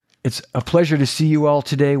It's a pleasure to see you all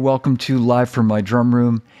today. Welcome to Live from My Drum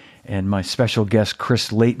Room and my special guest,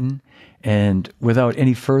 Chris Layton. And without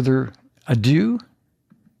any further ado,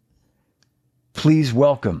 please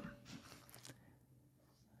welcome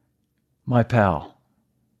my pal,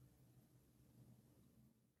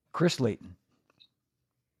 Chris Layton.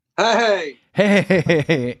 Hey.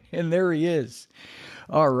 Hey, and there he is.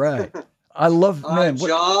 All right. I love, Hi, man.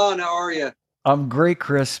 John. How are you? I'm great,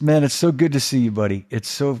 Chris. Man, it's so good to see you, buddy. It's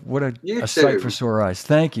so, what a sight for sore eyes.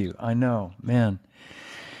 Thank you. I know, man.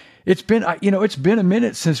 It's been, it's been a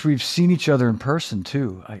minute since we've seen each other in person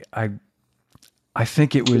too. I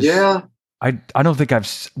think it was, yeah. I don't think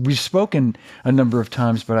we've spoken a number of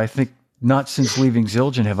times, but I think not since leaving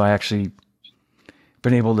Zildjian have I actually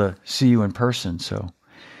been able to see you in person. So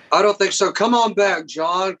I don't think so. Come on back,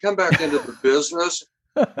 John. Come back into the business.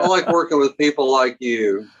 I like working with people like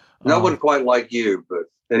you. No one quite like you, but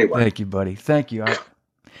anyway. Thank you, buddy. Thank you.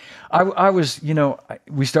 I was,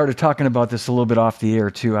 we started talking about this a little bit off the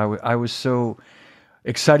air too. I was so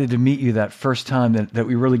excited to meet you that first time that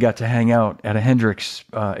we really got to hang out at a Hendrix,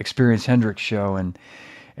 Experience Hendrix show. And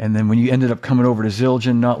then when you ended up coming over to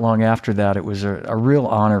Zildjian not long after that, it was a real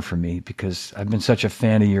honor for me because I've been such a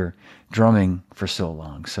fan of your drumming for so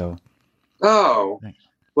long. So. Oh, thanks.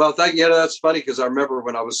 Well, thank you. That's funny because I remember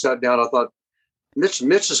when I was sat down, I thought, Mitch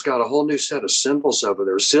has got a whole new set of cymbals over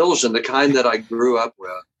there. Zildjian, the kind that I grew up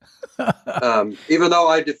with. Even though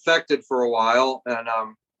I defected for a while and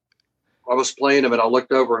I was playing them and I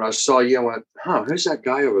looked over and I saw you. I went, who's that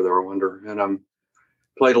guy over there? I wonder. And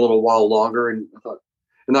played a little while longer and I thought,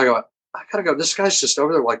 and I go, I gotta go. This guy's just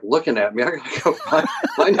over there like looking at me. I gotta go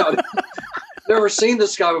find out. Never seen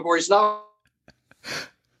this guy before. He's not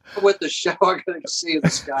with the show. I gotta see who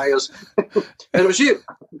this guy is. And it was you.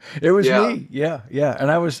 It was me. Yeah.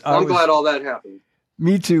 And I'm glad all that happened.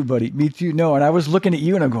 Me too, buddy. Me too. No, and I was looking at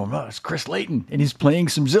you and I'm going, oh, it's Chris Layton and he's playing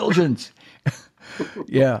some Zildjians.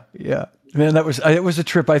 Yeah. Man, it was a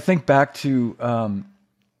trip. I think back to,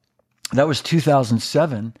 that was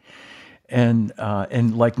 2007 and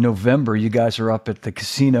in like November, you guys are up at the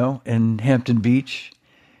casino in Hampton Beach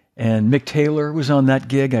and Mick Taylor was on that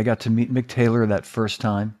gig. I got to meet Mick Taylor that first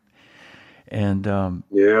time. And,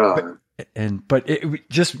 but it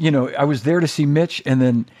just, I was there to see Mitch and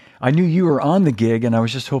then I knew you were on the gig and I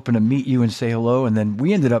was just hoping to meet you and say hello. And then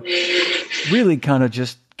we ended up really kind of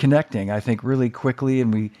just connecting, I think really quickly.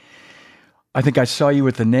 And I think I saw you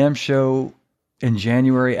at the NAMM show in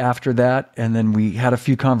January after that. And then we had a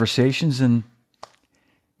few conversations and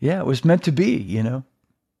yeah, it was meant to be,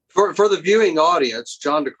 For the viewing audience,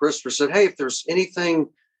 John DeChristopher said, hey, if there's anything,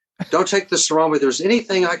 don't take this the wrong way. If there's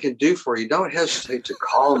anything I can do for you, don't hesitate to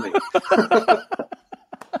call me.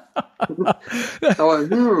 I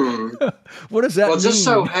went, What does that mean? Well, it just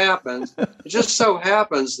so happens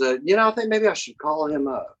that, I think maybe I should call him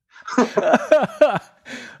up.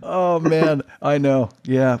 Oh man, I know.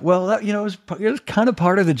 Yeah. Well, that, it was kind of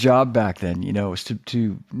part of the job back then, was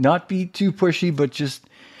to not be too pushy,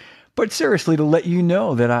 but seriously to let you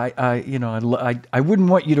know that I wouldn't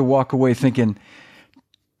want you to walk away thinking,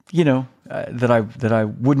 that I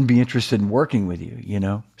wouldn't be interested in working with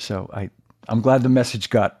you, So I'm glad the message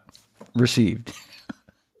got received.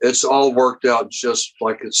 It's all worked out just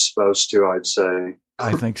like it's supposed to, I'd say.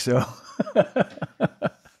 I think so.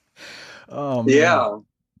 Oh, man. Yeah.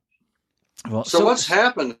 Well, so what's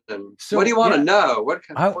happening? What do you want to know? What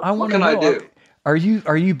can I do? Are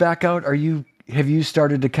you back out? Have you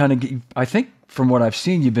started to kind of get, I think from what I've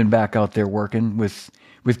seen, you've been back out there working with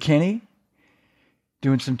Kenny,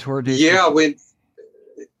 doing some tour dates?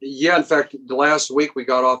 Yeah, in fact, the last week we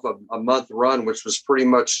got off a month run, which was pretty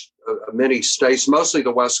much a mini states, mostly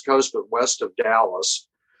the West Coast, but west of Dallas.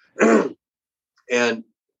 And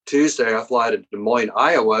Tuesday I fly to Des Moines,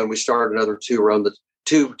 Iowa, and we started another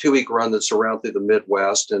two-week run that's around through the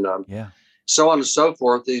Midwest and so on and so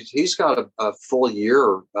forth. He's got a full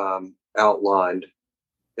year outlined.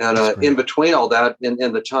 And in between all that,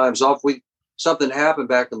 in the times off, something happened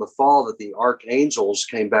back in the fall that the Archangels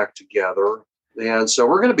came back together. And so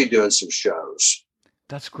we're going to be doing some shows.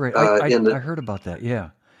 That's great. I heard about that.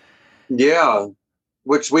 Yeah. Yeah.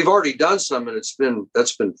 Which we've already done some, and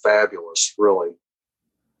that's been fabulous, really.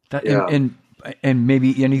 And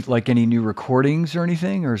maybe any new recordings or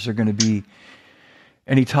anything, or is there going to be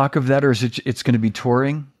any talk of that, or is it's going to be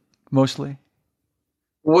touring mostly?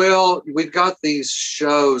 Well, we've got these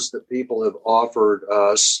shows that people have offered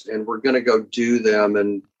us, and we're going to go do them.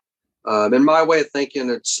 And in my way of thinking,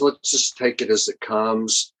 let's just take it as it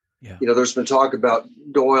comes. Yeah. There's been talk about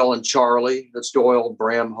Doyle and Charlie. That's Doyle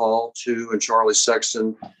Bramhall too, and Charlie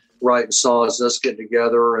Sexton writing songs, us getting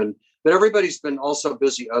together. And but everybody's been also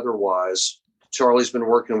busy otherwise. Charlie's been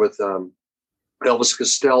working with Elvis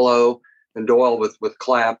Costello and Doyle with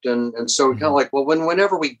Clapton. And so we kind of like, well,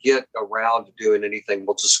 whenever we get around to doing anything,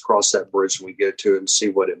 we'll just cross that bridge when we get to it and see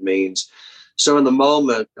what it means. So in the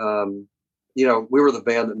moment, we were the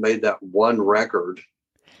band that made that one record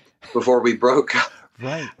before we broke up.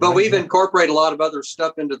 Right. But we've incorporated a lot of other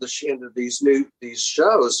stuff into these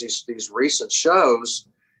shows, these recent shows.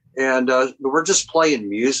 And we're just playing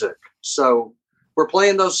music. So we're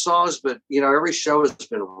playing those songs, but, every show has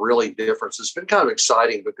been really different. So it's been kind of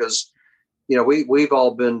exciting because, we've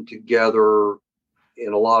all been together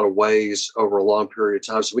in a lot of ways over a long period of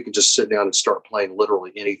time. So we can just sit down and start playing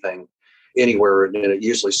literally anything, anywhere. And it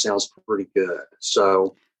usually sounds pretty good.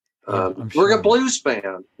 So we're a blues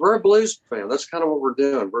band. We're a blues band. That's kind of what we're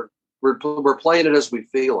doing. We're playing it as we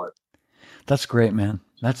feel it. That's great, man.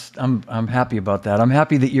 I'm happy about that. I'm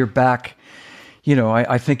happy that you're back.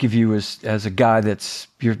 I think of you as a guy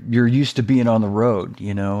you're used to being on the road,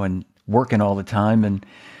 and working all the time. And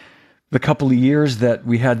the couple of years that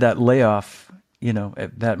we had that layoff,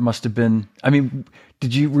 that must have been,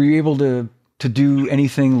 were you able to do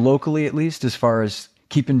anything locally, at least as far as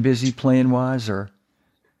keeping busy playing wise, or?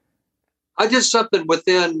 I did something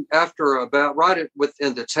within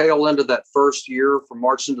the tail end of that first year, from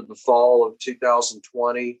March into the fall of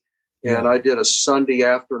 2020. And I did a Sunday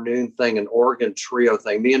afternoon thing, an organ trio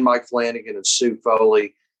thing. Me and Mike Flanagan and Sue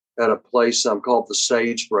Foley at a place called the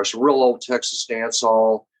Sagebrush, a real old Texas dance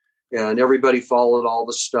hall. And everybody followed all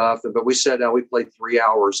the stuff. But we sat down, we played 3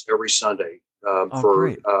 hours every Sunday I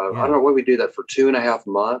don't know what we do that for 2.5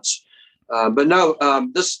 months. But no,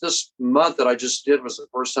 this month that I just did was the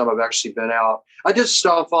first time I've actually been out. I did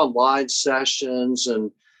stuff online sessions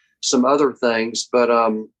and some other things, but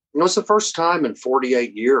it was the first time in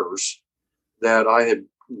 48 years that I had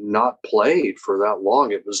not played for that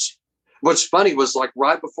long. What's funny was, like,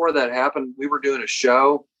 right before that happened, we were doing a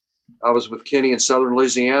show. I was with Kenny in Southern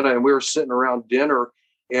Louisiana, and we were sitting around dinner.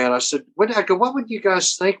 And I said, what would you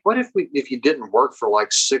guys think? What if you didn't work for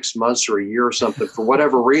like 6 months or a year or something, for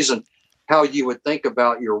whatever reason, how you would think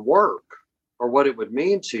about your work or what it would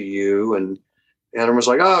mean to you? And I was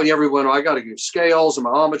like, oh, everyone, I got to do scales and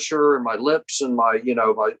my armature and my lips and my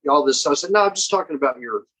all this stuff. I said, no, I'm just talking about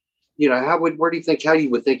your, how you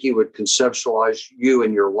would think you would conceptualize you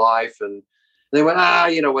and your life. And they went,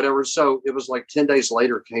 whatever. So it was like 10 days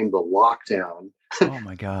later came the lockdown. Oh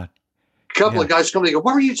my God. A couple of guys come and go,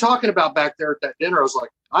 what were you talking about back there at that dinner? I was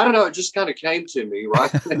like, I don't know. It just kind of came to me.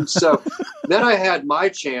 Right. And so then I had my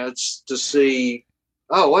chance to see,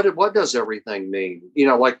 what does everything mean?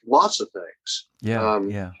 Like lots of things.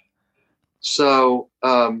 Yeah. So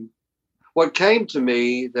what came to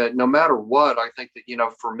me that no matter what, I think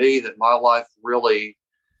that, for me, that my life really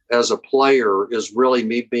as a player is really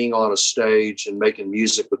me being on a stage and making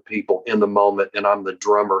music with people in the moment. And I'm the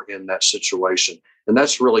drummer in that situation. And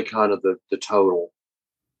that's really kind of the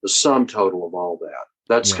sum total of all that.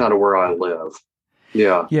 That's kind of where I live.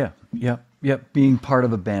 Yeah. Yeah. Being part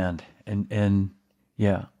of a band and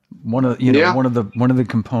one of the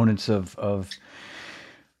components of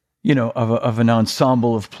an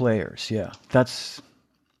ensemble of players. Yeah.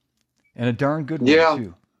 And a darn good one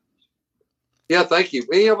too. Yeah, thank you.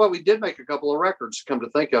 You know what? We did make a couple of records, come to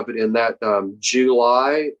think of it. In that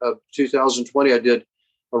July of 2020, I did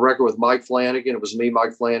a record with Mike Flanagan. It was me,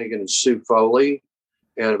 Mike Flanagan, and Sue Foley.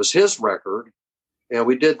 And it was his record. And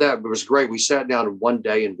we did that. It was great. We sat down in one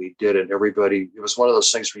day and we did it. Everybody, it was one of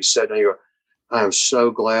those things where you sat down and you go, I am so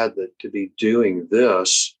glad to be doing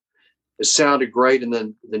this. It sounded great. And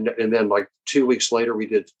then like 2 weeks later, we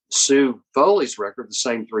did Sue Foley's record, the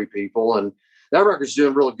same three people. And that record's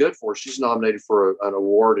doing really good for her. She's nominated for an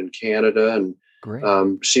award in Canada,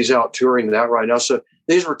 and she's out touring that right now. So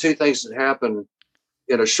these were two things that happened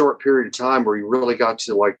in a short period of time where you really got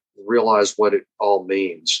to like realize what it all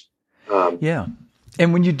means. Yeah.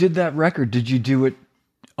 And when you did that record, did you do it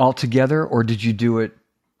all together or did you do it?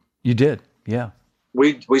 You did. Yeah.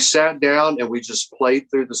 We sat down and we just played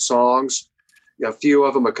through the songs, a few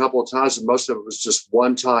of them a couple of times, and most of it was just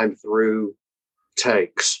one time through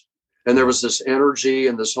takes. And there was this energy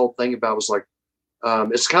and this whole thing about, it was like,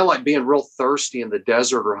 it's kind of like being real thirsty in the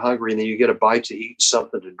desert or hungry, and then you get a bite to eat,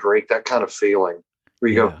 something to drink, that kind of feeling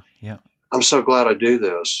where you go, I'm so glad I do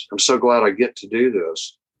this. I'm so glad I get to do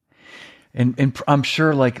this. And I'm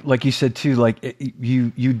sure, like you said too, like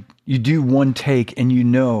you do one take and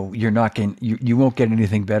you're not going, you won't get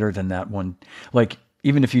anything better than that one. Like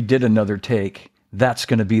even if you did another take, that's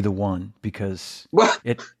going to be the one because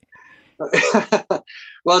it.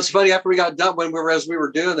 Well, it's funny. After we got done, as we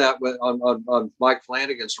were doing that on Mike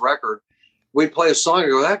Flanagan's record, we'd play a song.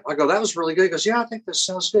 I go, that was really good. He goes, yeah, I think this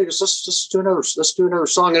sounds good. He goes, let's do another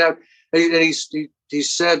song. And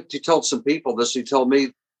he told some people this. He told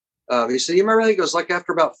me, he said, you remember? He goes, like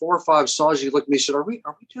after about 4 or 5 songs, you looked at me and said, are we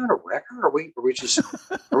doing a record? Are we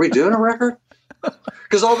doing a record?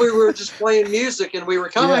 Because all we were just playing music, and we were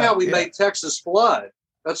kind of how we made Texas Flood.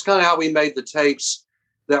 That's kind of how we made the tapes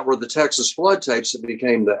that were the Texas Flood tapes that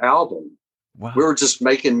became the album. Wow. We were just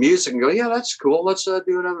making music and go, yeah, that's cool. Let's do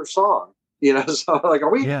another song. You know, so like, are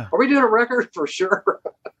we doing a record for sure?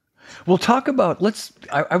 Well, talk about,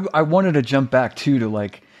 I wanted to jump back too, to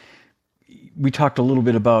like, we talked a little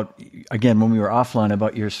bit about, again, when we were offline,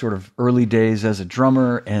 about your sort of early days as a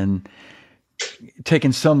drummer and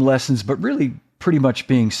taking some lessons, but really pretty much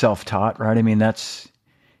being self-taught, right? I mean, that's.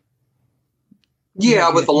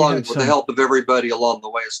 Yeah, with the help of everybody along the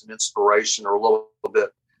way as an inspiration, or a little bit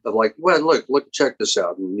of like, well, look, check this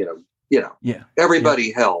out. And,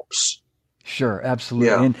 everybody helps. Sure. Absolutely.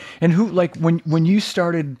 Yeah. And who, like, when you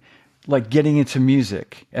started like getting into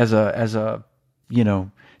music as a,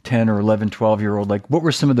 10 or 11, 12-year-old, like what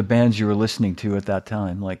were some of the bands you were listening to at that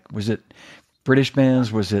time? Like, was it British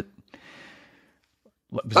bands? Was it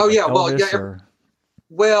Elvis,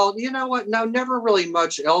 Well, you know what? No, never really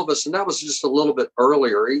much Elvis. And that was just a little bit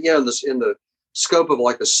earlier. Yeah, in the scope of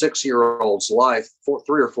like a 6-year-old's life, 3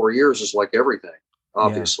 or 4 years is like everything,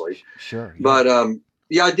 obviously. Yeah, sure. Yeah. But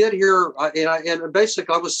I did hear, and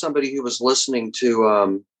basically I was somebody who was listening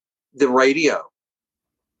to the radio,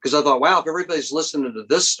 because I thought, wow, if everybody's listening to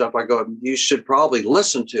this stuff, I go, you should probably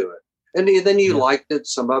listen to it. And then you liked it,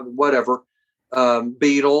 some of it, whatever.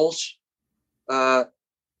 Beatles.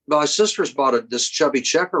 My sisters bought this Chubby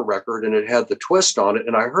Checker record, and it had the twist on it,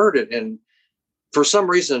 and I heard it, and for some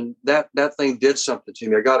reason that thing did something to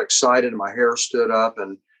me. I got excited and my hair stood up,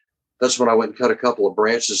 and that's when I went and cut a couple of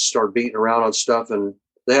branches and started beating around on stuff, and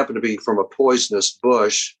they happened to be from a poisonous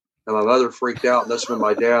bush, and my mother freaked out, and that's when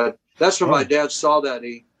my dad saw that,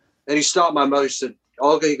 and he stopped my mother. He said,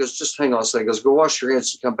 "Olga," he goes, "just hang on a second." He goes, "Go wash your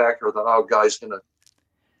hands and come back here." I thought, oh, guy's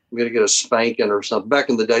I'm going to get a spanking or something. Back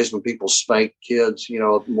in the days when people spanked kids,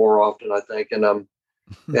 more often, I think. And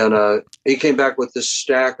he came back with this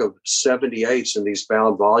stack of 78s in these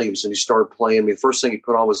bound volumes, and he started playing me. The first thing he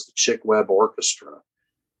put on was the Chick Webb Orchestra.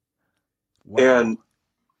 Wow.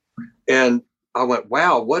 And I went,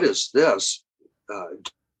 wow, what is this?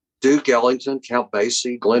 Duke Ellington, Count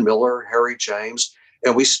Basie, Glenn Miller, Harry James.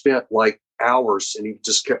 And we spent like hours, and he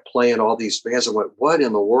just kept playing all these bands. I went, what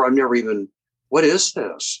in the world? What is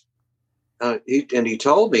this? He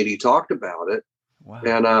told me, and he talked about it. Wow.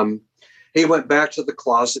 And he went back to the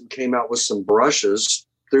closet and came out with some brushes,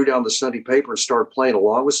 threw down the Sunday paper, and started playing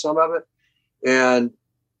along with some of it. And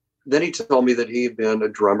then he told me that he had been a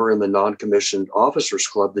drummer in the Non-Commissioned Officers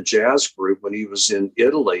Club, the jazz group, when he was in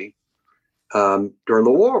Italy during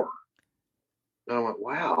the war. And I went,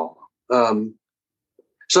 wow.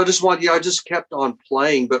 So I just kept on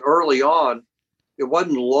playing. But early on, it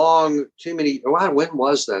wasn't long, when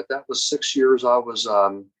was that? That was 6 years. That was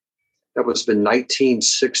been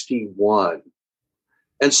 1961.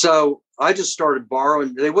 And so I just started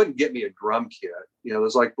borrowing. They wouldn't get me a drum kit. It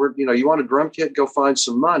was like, you want a drum kit? Go find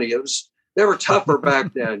some money. They were tougher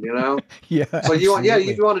back then, Yeah. So you want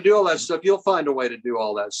to do all that stuff, you'll find a way to do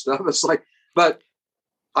all that stuff. It's like, but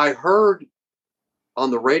I heard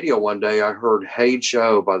on the radio one day, I heard Hey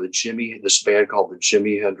Joe by this band called the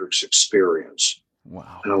Jimi Hendrix Experience.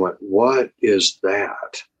 Wow. And I went, what is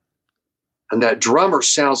that? And that drummer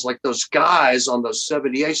sounds like those guys on those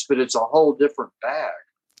 78s, but it's a whole different bag.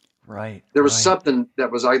 Right. There was something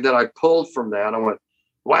that I pulled from that. I went,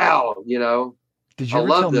 wow, Did you ever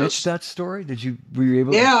tell Mitch that story? Were you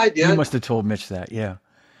able to? Yeah, I did. You must have told Mitch that. Yeah.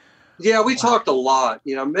 Yeah, we talked a lot.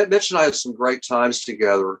 Mitch and I had some great times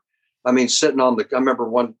together. I mean, I remember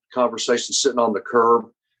one conversation sitting on the curb.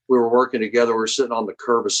 We were working together. We were sitting on the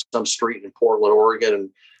curb of some street in Portland, Oregon, and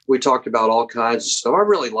we talked about all kinds of stuff. I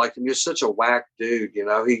really liked him. He was such a whack dude.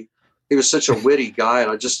 He was such a witty guy,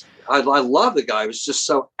 and I love the guy. He was just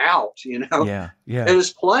so out, Yeah, yeah. And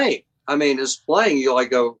his playing, you like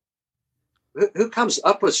go, who comes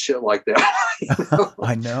up with shit like that?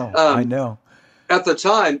 I know. At the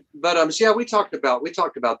time, but we talked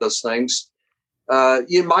about those things.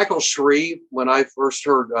 Michael Shreve, when I first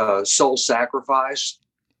heard Soul Sacrifice.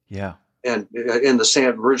 Yeah. And in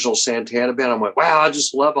the original Santana band, I went, wow, I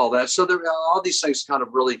just love all that. So all these things kind of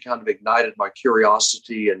ignited my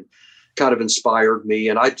curiosity and kind of inspired me.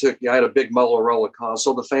 And I had a big Motorola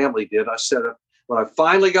console. The family did. I set up, when I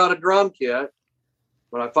finally got a drum kit,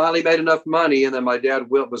 when I finally made enough money, and then my dad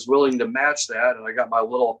was willing to match that, and I got my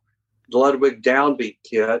little Ludwig downbeat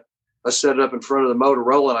kit. I set it up in front of the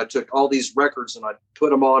Motorola, and I took all these records and I put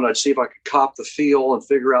them on. I'd see if I could cop the feel and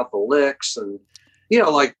figure out the licks, and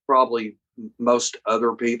like probably most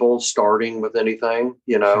other people starting with anything,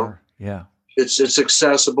 Sure. Yeah. it's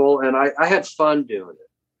accessible, and I had fun doing it.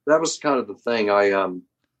 That was kind of the thing. I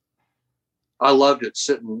loved it,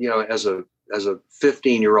 sitting, as a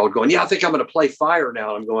 15-year-old going, I think I'm going to play Fire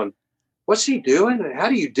now. And I'm going, what's he doing? How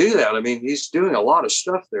do you do that? I mean, he's doing a lot of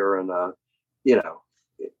stuff there, and in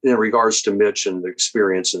regards to Mitch and the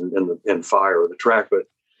experience and Fire, the track. But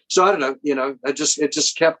so I don't know, it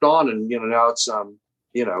just kept on, and now it's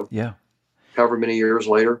yeah, however many years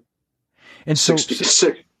later. And so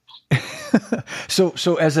 66.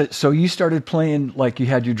 So you started playing, like, you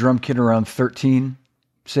had your drum kit around 13,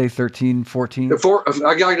 say 13, 14?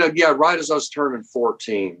 Right as I was turning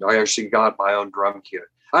 14, I actually got my own drum kit.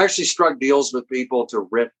 I actually struck deals with people to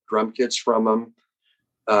rent drum kits from them.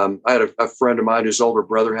 I had a friend of mine whose older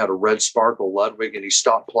brother had a red Sparkle Ludwig, and he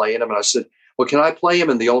stopped playing them. And I said, well, can I play him?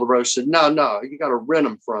 And the older brother said, no, you got to rent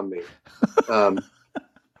them from me.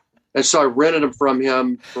 And so I rented them from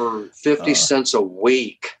him for 50 cents a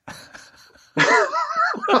week.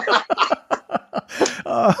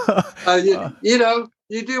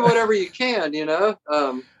 You do whatever you can,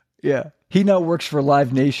 Yeah. He now works for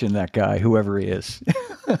Live Nation, that guy, whoever he is.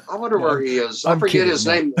 I wonder where he is. I forget his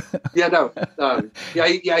name. Yeah, no.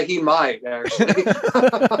 He might, actually.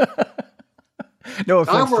 No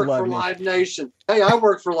offense I work for Live Nation. Hey, I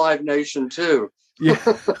work for Live Nation, too. Yeah.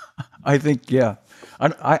 I think, yeah.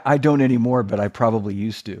 I don't anymore, but I probably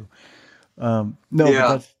used to.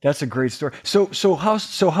 But that's a great story. So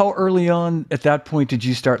how early on at that point did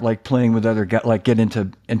you start, like, playing with other guys, like get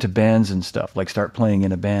into bands and stuff, like start playing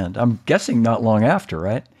in a band? I'm guessing not long after,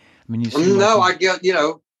 right? I mean, I get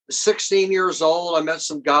 16 years old. I met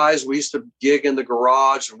some guys. We used to gig in the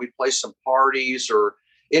garage, and we'd play some parties, or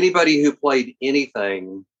anybody who played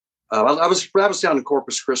anything. I was down in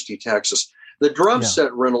Corpus Christi, Texas. The drum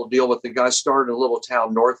set rental deal with the guy started in a little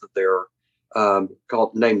town north of there.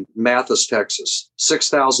 Named Mathis, Texas,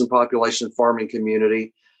 6,000 population farming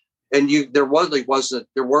community. And there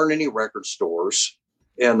weren't any record stores,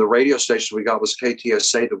 and the radio station we got was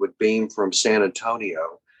KTSA that would beam from San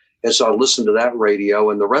Antonio. And so I listened to that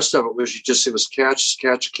radio, and the rest of it was it was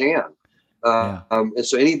catch can. And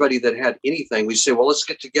so anybody that had anything, we say, well, let's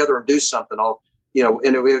get together and do something. And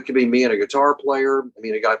it could be me and a guitar player.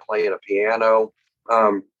 A guy playing a piano.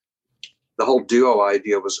 The whole duo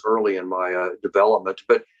idea was early in my development.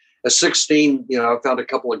 But at 16, I found a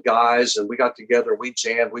couple of guys, and we got together, we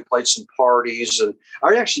jammed, we played some parties. And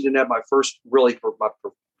I actually didn't have my first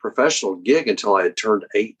professional gig until I had turned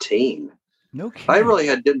 18. No kidding. I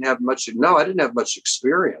really didn't have much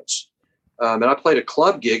experience. And I played a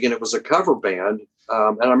club gig, and it was a cover band.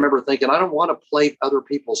 And I remember thinking, I don't want to play other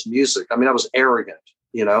people's music. I was arrogant,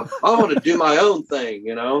 I want to do my own thing,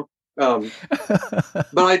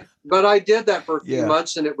 but I did that for a few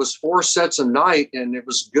months, and it was 4 sets a night, and it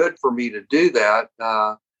was good for me to do that.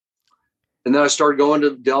 And then I started going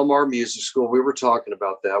to Del Mar Music School. We were talking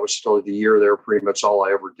about that, which still the year there, pretty much all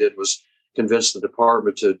I ever did was convince the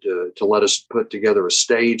department to let us put together a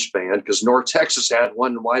stage band, because North Texas had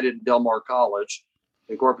one. And why didn't Del Mar College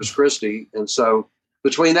in Corpus Christi? And so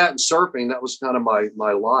between that and surfing, that was kind of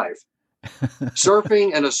my life.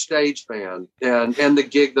 Surfing and a stage band, and the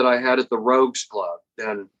gig that I had at the Rogues Club,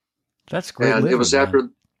 and that's great. And living, it was after.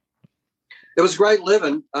 It was great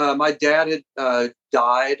living. My dad had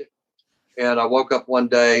died, and I woke up one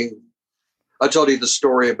day. I told you the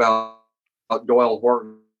story about Doyle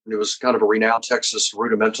Horton, who was kind of a renowned Texas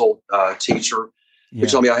rudimental teacher. He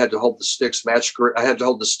told me I had to hold the sticks I had to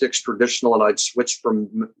hold the sticks traditional, and I'd switched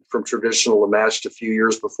from traditional to matched a few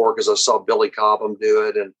years before because I saw Billy Cobham do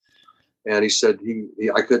it, and he said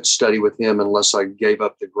I couldn't study with him unless I gave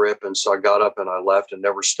up the grip. And so I got up and I left and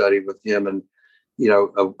never studied with him. And,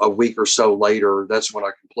 a week or so later, that's when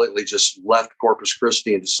I completely just left Corpus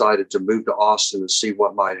Christi and decided to move to Austin and see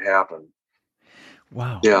what might happen.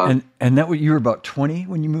 Wow. Yeah. And that you were about 20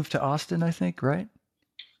 when you moved to Austin, I think, right?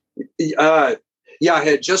 I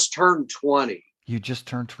had just turned 20. You just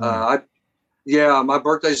turned 20. My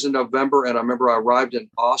birthday's in November, and I remember I arrived in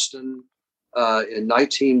Austin in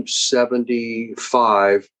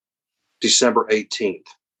 1975, December 18th.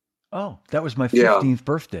 Oh, that was my 15th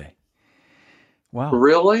birthday. Wow.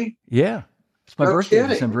 Really? Yeah. It's my birthday, kidding.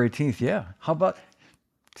 December 18th. Yeah. How about,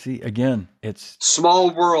 see, again, it's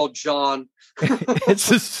small world, John.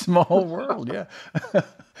 It's a small world. Yeah.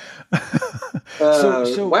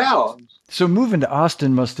 Wow. So moving to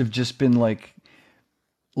Austin must have just been like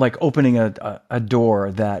opening a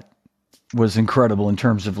door that was incredible in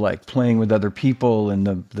terms of like playing with other people and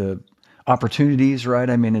the opportunities, right?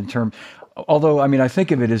 I mean, although, I mean, I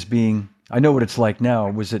think of it as being, I know what it's like now.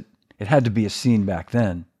 It had to be a scene back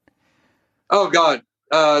then. Oh God.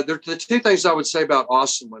 The two things I would say about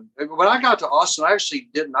Austin. When I got to Austin,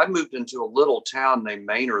 I moved into a little town named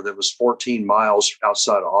Manor that was 14 miles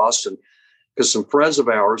outside of Austin, because some friends of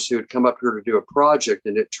ours who had come up here to do a project,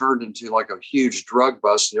 and it turned into like a huge drug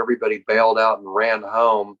bust, and everybody bailed out and ran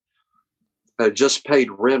home. I had just paid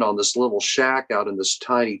rent on this little shack out in this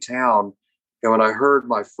tiny town. And when I heard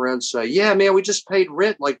my friend say, "Yeah, man, we just paid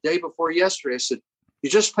rent like day before yesterday," I said, "You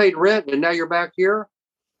just paid rent and now you're back here?"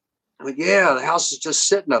 I'm like, "Yeah, the house is just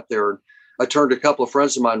sitting up there." And I turned to a couple of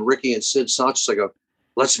friends of mine, Ricky and Sid Sanchez. I go,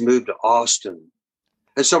 "Let's move to Austin."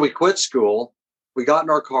 And so we quit school. We got in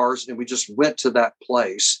our cars and we just went to that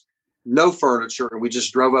place. No furniture. And we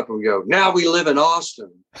just drove up and we go, "Now we live in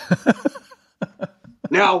Austin."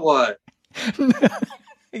 Now what?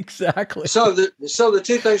 Exactly. So the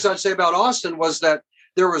two things I'd say about Austin was that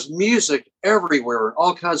there was music everywhere,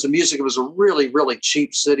 all kinds of music. It was a really, really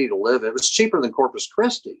cheap city to live in. It was cheaper than Corpus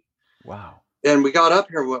Christi. Wow. And we got up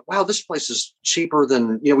here and went, "Wow, this place is cheaper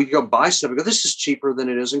than," we could go buy stuff. We go, "This is cheaper than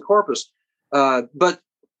it is in Corpus." But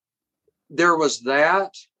there was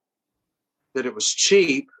that it was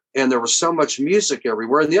cheap, and there was so much music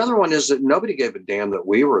everywhere. And the other one is that nobody gave a damn that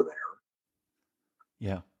we were there.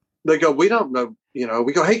 Yeah. They go, "We don't know,"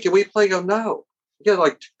 we go, "Hey, can we play?" Go, "No." We got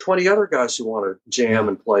like 20 other guys who want to jam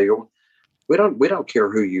and play. We don't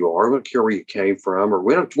care who you are. We don't care where you came from, or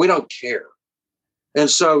we don't care. And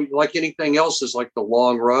so, like anything else, is like the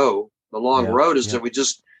long road. The long road is that we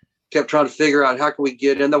just kept trying to figure out how can we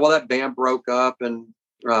get in there. Well, that band broke up, and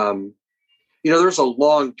there's a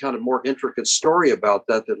long, kind of more intricate story about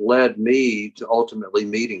that led me to ultimately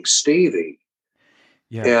meeting Stevie.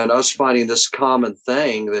 Yeah. And us finding this common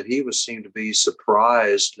thing that he seemed to be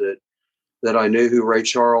surprised that I knew who Ray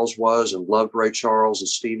Charles was and loved Ray Charles and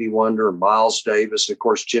Stevie Wonder and Miles Davis, and of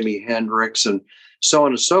course, Jimi Hendrix and so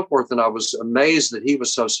on and so forth. And I was amazed that he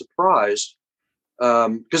was so surprised,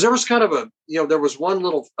 because there was kind of there was one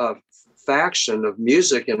little faction of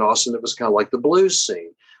music in Austin that was kind of like the blues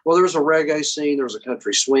scene. Well, there was a reggae scene, there was a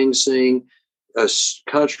country swing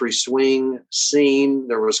scene,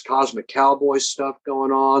 there was cosmic cowboy stuff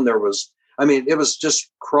going on. It was just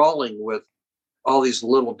crawling with all these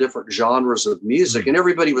little different genres of music, and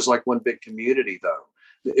everybody was like one big community, though.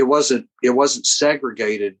 It wasn't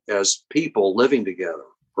segregated as people living together,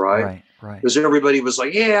 right? Because everybody was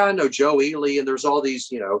like, "Yeah, I know Joe Ely," and there's all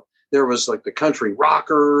these, there was like the country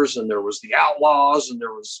rockers, and there was the outlaws, and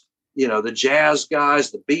there was, the jazz guys,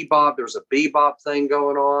 the bebop. There was a bebop thing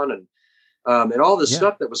going on, and all this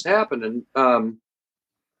stuff that was happening.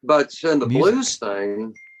 But in the blues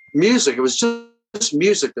thing, music, it was just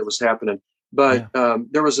music that was happening. But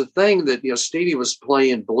there was a thing that, Stevie was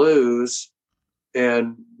playing blues,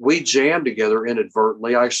 and we jammed together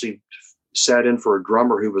inadvertently. I actually sat in for a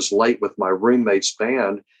drummer who was late with my roommate's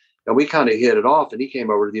band, and we kind of hit it off, and he came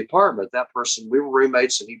over to the apartment. That person, we were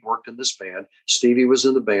roommates, and he worked in this band. Stevie was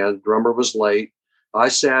in the band. The drummer was late. I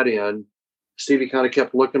sat in. Stevie kind of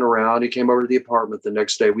kept looking around. He came over to the apartment the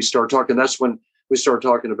next day. We started talking. That's when we started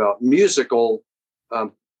talking about musical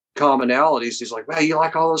commonalities. He's like, "Man, you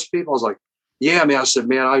like all those people?" I was like, "Yeah, man." I said,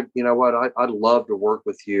 "Man, I'd love to work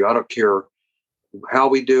with you. I don't care how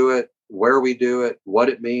we do it, where we do it, what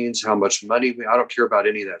it means, how much money I don't care about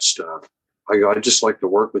any of that stuff. I go, I'd just like to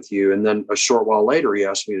work with you." And then a short while later, he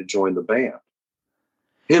asked me to join the band.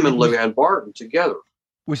 Him and Luann Barton together.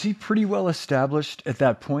 Was he pretty well established at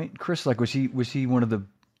that point, Chris? Like, was he one of the?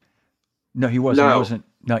 No, he wasn't. No. He wasn't.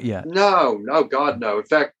 Not yet. No, God, no. In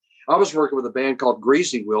fact, I was working with a band called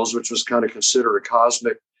Greasy Wheels, which was kind of considered a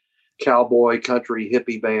cosmic cowboy country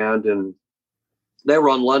hippie band, and they were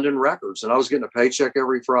on London Records, and I was getting a paycheck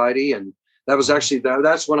every Friday. And that was actually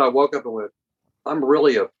that's when I woke up and went, I'm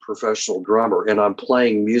really a professional drummer, and I'm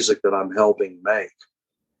playing music that I'm helping make,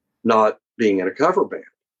 not being in a cover band.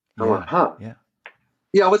 I went, huh? Yeah.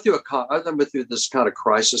 I went through this kind of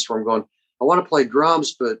crisis where I'm going, I want to play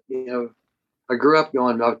drums, but I grew up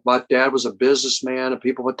going, my dad was a businessman, and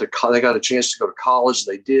people they got a chance to go to college.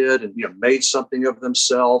 They did, and made something of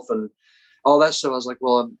themselves and all that stuff. I was like,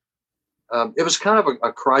 well, it was kind of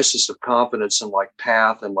a crisis of confidence and like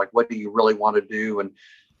path, and like, what do you really want to do, and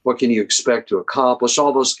what can you expect to accomplish?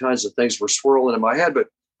 All those kinds of things were swirling in my head. But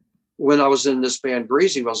when I was in this band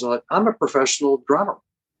Greasy, I was like, I'm a professional drummer,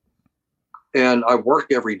 and I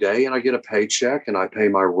work every day, and I get a paycheck, and I pay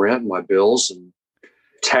my rent and my bills and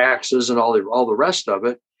taxes and all the rest of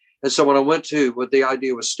it. And so when I went to what the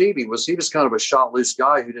idea with Stevie was, he was kind of a shot loose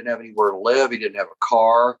guy who didn't have anywhere to live. He didn't have a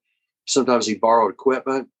car. Sometimes he borrowed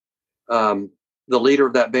equipment. the leader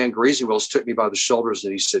of that band, Greasy Wheels, took me by the shoulders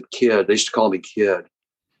and he said, "Kid." They used to call me Kid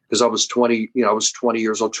because I was 20. I was 20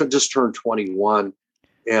 years old, just turned 21,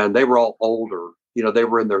 and they were all older. They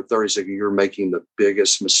were in their 30s. Like, "You're making the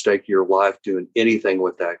biggest mistake of your life doing anything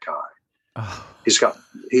with that guy. Oh.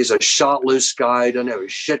 He's a shot loose guy. He doesn't have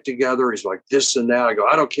his shit together. He's like this and that." I go,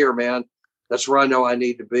 "I don't care, man. That's where I know I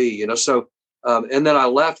need to be." So, and then I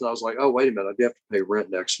left and I was like, "Oh, wait a minute. I do have to pay rent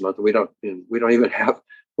next month. We don't even have,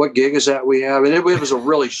 what gig is that we have?" And it was a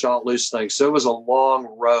really shot loose thing. So it was a long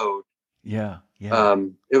road. Yeah.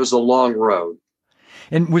 It was a long road.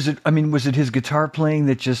 And was it his guitar playing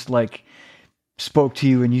that just like spoke to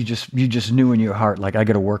you and you just knew in your heart, like, I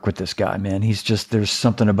got to work with this guy, man. There's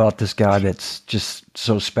something about this guy that's just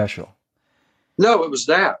so special. No, it was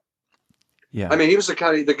that. Yeah. I mean, he was the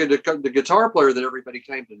kind of the guitar player that everybody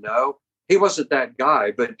came to know. He wasn't that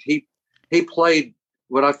guy, but he played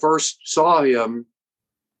when I first saw him,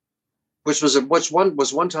 which was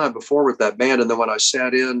one time before with that band. And then when I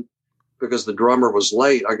sat in because the drummer was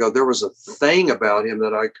late, I go, there was a thing about him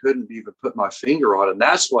that I couldn't even put my finger on. And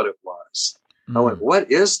that's what it was. I went, "What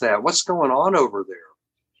is that? What's going on over there?"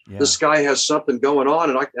 Yeah. This guy has something going on,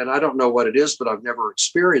 and I don't know what it is, but I've never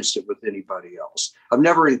experienced it with anybody else. I've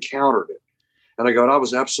never encountered it. And I go, and I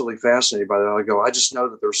was absolutely fascinated by that. I go, I just know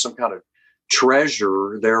that there's some kind of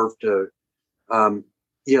treasure there to,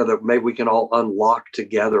 that maybe we can all unlock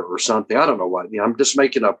together or something. I don't know what. I'm just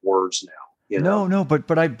making up words now. No,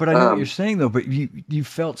 but I know what you're saying though. But you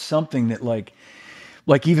felt something that like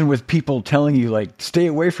even with people telling you like, stay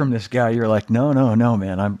away from this guy, you're like, no,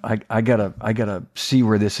 man, I gotta see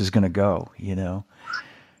where this is gonna go.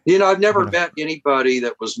 I've never met anybody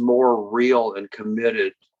that was more real and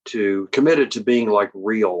committed to being like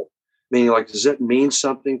real. Meaning, like, does it mean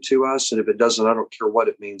something to us? And if it doesn't, I don't care what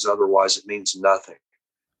it means. Otherwise, it means nothing.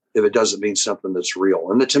 If it doesn't mean something that's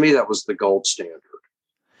real, and to me, that was the gold standard.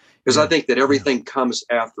 Because I think that everything comes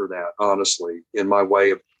after that, honestly, in my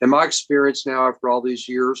experience now after all these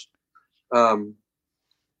years.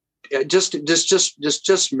 Just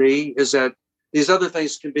me is that these other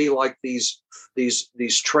things can be like these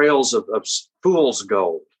trails of fool's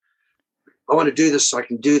gold. I want to do this so I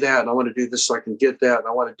can do that, and I want to do this so I can get that, and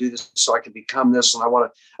I want to do this so I can become this, and I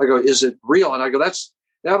go, is it real? And I go,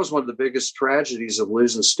 that was one of the biggest tragedies of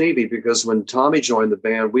losing Stevie, because when Tommy joined the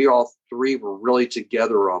band, we all three were really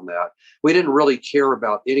together on that. We didn't really care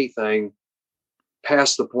about anything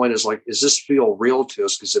past the point is like, does this feel real to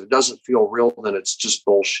us? Because if it doesn't feel real, then it's just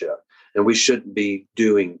bullshit. And we shouldn't be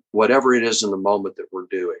doing whatever it is in the moment that we're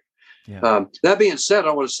doing. Yeah. That being said, I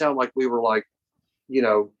don't want to sound like we were like,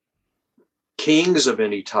 kings of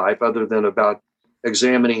any type other than about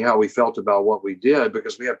examining how we felt about what we did,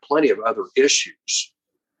 because we had plenty of other issues.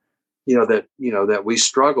 That we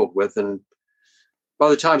struggled with. And by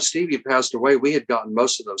the time Stevie passed away, we had gotten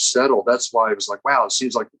most of those settled. That's why it was like, wow, it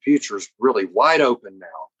seems like the future is really wide open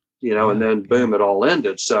now, and then boom, it all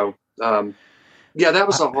ended. So, that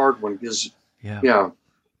was a hard one because,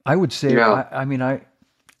 I would say, I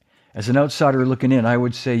as an outsider looking in, I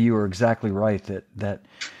would say you were exactly right that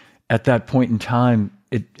at that point in time,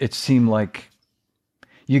 it seemed like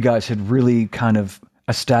you guys had really kind of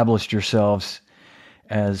established yourselves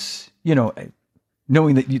as,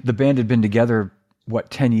 knowing that the band had been together,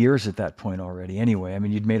 10 years at that point already anyway. I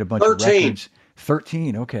mean, you'd made a bunch 13. Of records.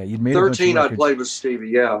 13, okay. You'd made 13, I played with Stevie,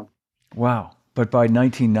 yeah. Wow. But by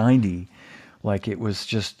 1990, like, it was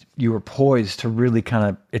just, you were poised to really kind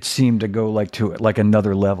of, it seemed to go like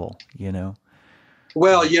another level,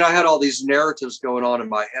 Well, I had all these narratives going on in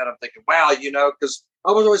my head. I'm thinking, wow, because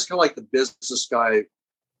I was always kind of like the business guy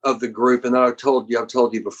of the group. And then I've told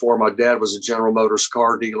you before, my dad was a General Motors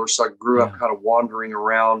car dealer. So I grew up kind of wandering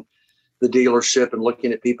around the dealership and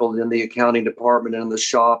looking at people in the accounting department and in the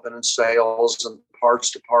shop and in sales and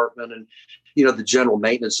parts department and, the general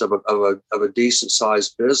maintenance of a decent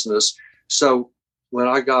sized business. So when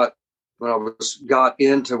I got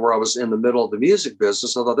into where I was in the middle of the music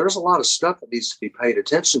business, although there's a lot of stuff that needs to be paid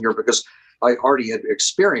attention here because I already had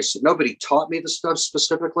experienced it. Nobody taught me the stuff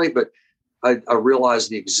specifically, but I realized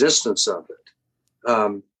the existence of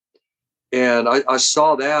it. And I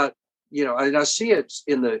saw that, and I see it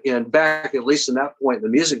in back, at least in that point in the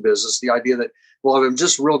music business, the idea that, well, if I'm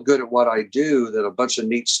just real good at what I do, then a bunch of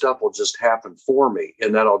neat stuff will just happen for me.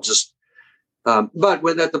 And that I'll just, but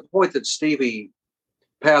when at the point that Stevie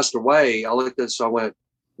passed away, I looked at this, I went,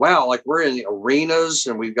 wow, like we're in the arenas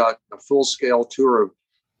and we've got a full scale tour of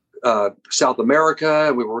South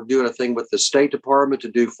America. We were doing a thing with the State Department to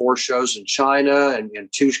do 4 shows in China and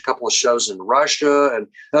couple of shows in Russia. And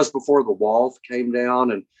that was before the wall came down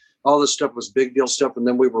and all this stuff was big deal stuff. And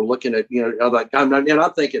then we were looking at, and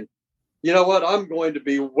I'm thinking, you know what? I'm going to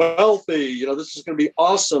be wealthy. You know, this is going to be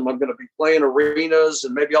awesome. I'm going to be playing arenas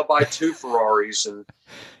and maybe I'll buy 2 Ferraris and,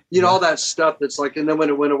 you know, all that stuff that's like, and then when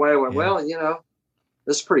it went away, I went, well, you know,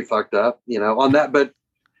 this is pretty fucked up, you know, on that. But,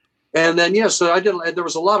 and then, yeah, so there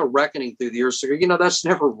was a lot of reckoning through the years. So, you know, that's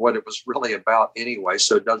never what it was really about anyway.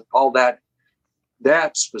 So all that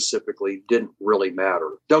specifically didn't really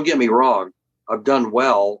matter. Don't get me wrong. I've done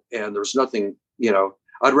well and there's nothing, you know,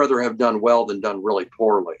 I'd rather have done well than done really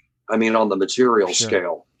poorly. I mean, on the material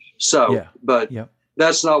scale. So, but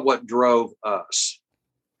that's not what drove us.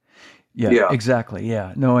 Yeah, exactly.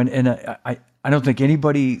 Yeah, no. And I don't think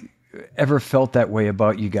anybody ever felt that way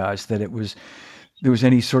about you guys, that there was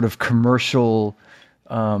any sort of commercial,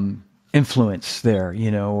 influence there,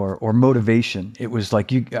 you know, or motivation. It was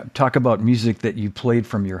like, you talk about music that you played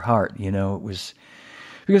from your heart, you know, it was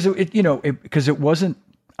because because it wasn't,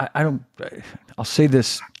 I'll say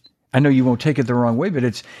this, I know you won't take it the wrong way, but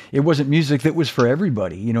it wasn't music that was for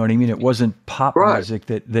everybody. You know what I mean? It wasn't pop music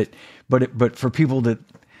but for people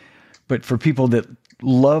that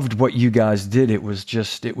loved what you guys did, it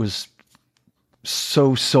was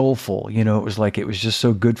so soulful. You know, it was just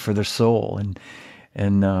so good for the soul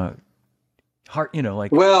and heart, you know,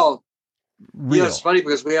 like, well, real. Yeah, it's funny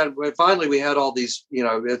because we had all these, you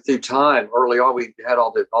know, through time early on, we had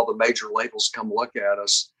all the major labels come look at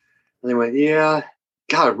us and they went, yeah,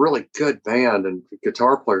 God, a really good band and the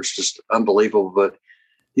guitar player's just unbelievable, but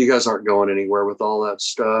you guys aren't going anywhere with all that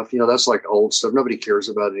stuff. You know, that's like old stuff. Nobody cares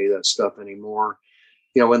about any of that stuff anymore.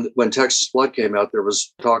 You know, when Texas Blood came out, there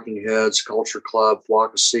was Talking Heads, Culture Club,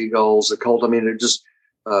 Flock of Seagulls, The Cult. I mean, it just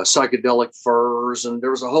Psychedelic Furs, and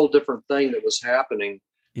there was a whole different thing that was happening.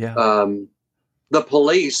 Yeah. The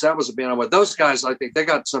Police, that was a band I went. Those guys, I think they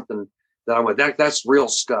got something that I went, that's real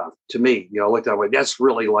stuff to me. You know, I looked that way. That's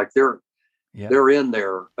really like they're in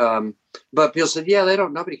there. But people said, yeah,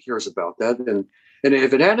 nobody cares about that. And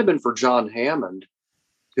if it hadn't been for John Hammond,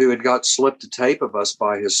 who had got slipped a tape of us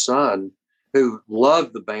by his son, who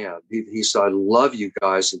loved the band, he said, I love you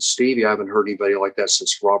guys. And Stevie, I haven't heard anybody like that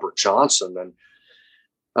since Robert Johnson.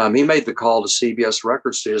 And he made the call to CBS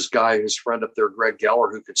Records to his friend up there, Greg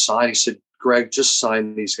Geller, who could sign. He said, Greg, just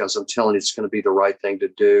sign these guys. I'm telling you, it's going to be the right thing to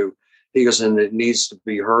do. He goes, and it needs to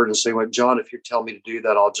be heard. And so he went, John, if you tell me to do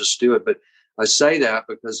that, I'll just do it. But I say that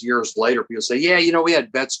because years later, people say, yeah, you know, we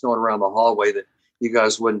had bets going around the hallway that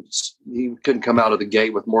you couldn't come out of the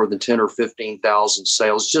gate with more than 10 or 15,000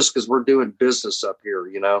 sales just because we're doing business up here,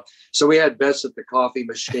 you know? So we had bets at the coffee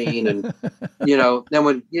machine and, you know, then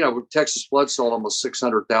when, you know, Texas Blood sold almost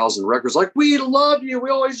 600,000 records, like, we love you.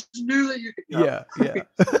 We always knew that you could. You know? Yeah.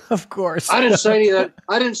 Of course. I didn't say any of that.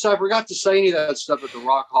 I forgot to say any of that stuff at the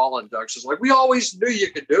Rock Hall inductions. Like, we always knew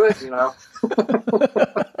you could do it, you know?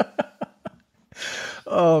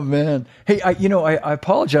 Oh man. Hey, I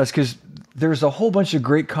apologize because there's a whole bunch of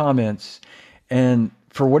great comments, and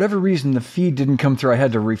for whatever reason, the feed didn't come through. I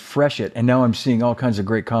had to refresh it, and now I'm seeing all kinds of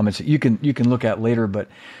great comments that you can look at later. But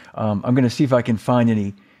I'm going to see if I can find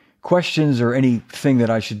any questions or anything that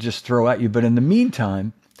I should just throw at you. But in the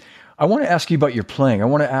meantime, I want to ask you about your playing. I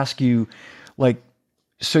want to ask you, like,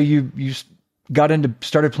 so you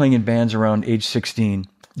started playing in bands around age 16.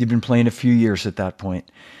 You've been playing a few years at that point.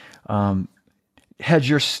 Had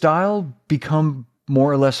your style become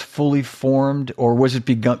more or less fully formed, or was it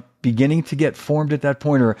beginning to get formed at that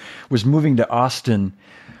point, or was moving to Austin?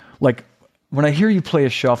 Like, when I hear you play a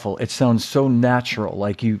shuffle, it sounds so natural,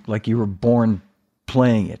 like you were born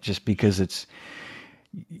playing it, just because it's.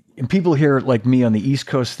 And people here like me on the East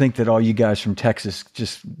Coast think that all you guys from Texas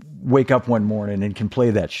just wake up one morning and can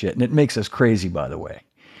play that shit, and it makes us crazy, by the way.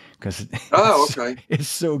 Because it's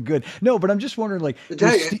so good. No, but I'm just wondering, like,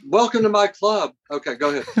 welcome to my club. Okay,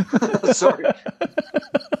 go ahead. Sorry.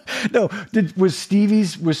 No, was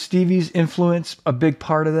Stevie's influence a big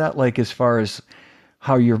part of that? Like, as far as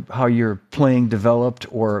how your playing developed,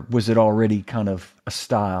 or was it already kind of a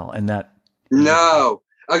style and that? No,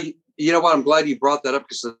 you know what? I'm glad you brought that up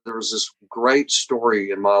because there was this great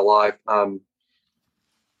story in my life. I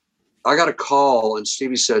got a call and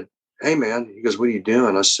Stevie said, hey man, he goes, what are you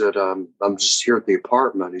doing? I said, I'm just here at the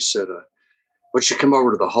apartment. He said, why don't you come over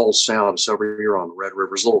to the Whole Sound? It's over here on Red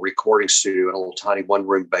River. It's a little recording studio in a little tiny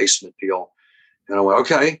 1-room basement deal. And I went,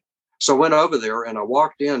 okay. So I went over there and I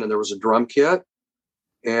walked in and there was a drum kit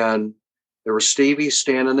and there was Stevie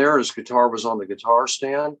standing there. His guitar was on the guitar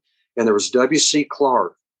stand. And there was W.C.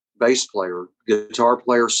 Clark, bass player, guitar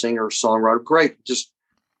player, singer, songwriter. Great. Just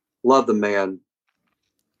love the man.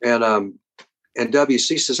 And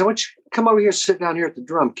WC says, I want you to come over here and sit down here at the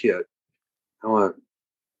drum kit. I went,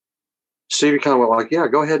 Stevie kind of went like, yeah,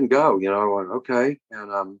 go ahead and go. You know, I went, okay.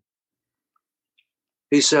 And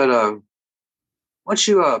he said, why don't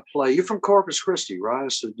you play? You're from Corpus Christi, right? I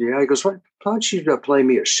said, yeah. He goes, why don't you play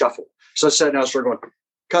me a shuffle? So I sat down and started going,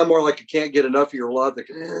 kind of more like you can't get enough of your love. And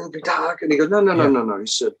he goes, no.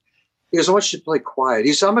 He goes, I want you to play quiet.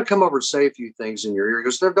 He said, I'm going to come over and say a few things in your ear. He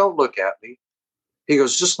goes, no, don't look at me. He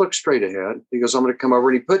goes, just look straight ahead. He goes, I'm going to come over.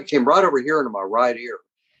 And he came right over here into my right ear.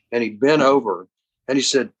 And he bent over and he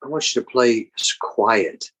said, I want you to play as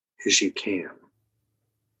quiet as you can.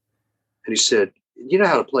 And he said, you know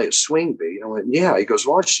how to play a swing beat? I went, yeah. He goes,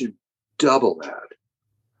 why don't you double that?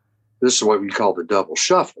 This is what we call the double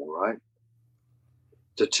shuffle, right?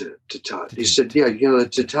 Ta-ta. He said, yeah, you know,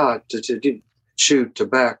 ta-ta, chew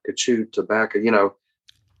tobacco, you know.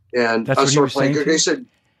 And that's I what started playing. He said,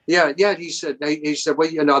 yeah. He said, well,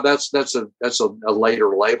 you know, that's a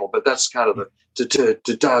later label, but that's kind of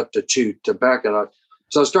the chew tobacco.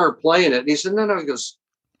 So I started playing it, and he said, no. He goes,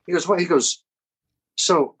 what? He goes,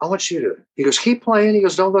 so I want you to. He goes, keep playing. He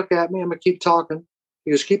goes, don't look at me. I'm gonna keep talking.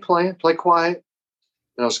 He goes, keep playing, play quiet.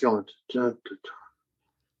 And I was going.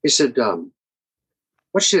 He said, I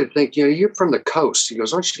want you to think, you know, you're from the coast. He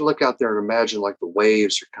goes, I want you to look out there and imagine like the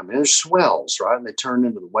waves are coming. There's swells, right? And they turn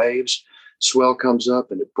into the waves. Swell comes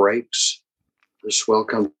up and it breaks. The swell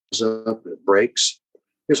comes up and it breaks.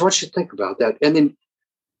 He goes, I want you to think about that. And then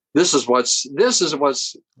this is what's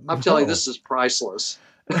I'm telling you, this is priceless.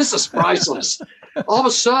 This is priceless. All of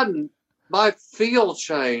a sudden, my feel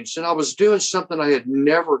changed and I was doing something I had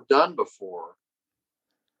never done before.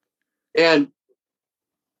 And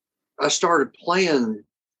I started playing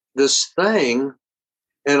this thing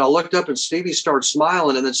and I looked up and Stevie started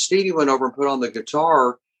smiling. And then Stevie went over and put on the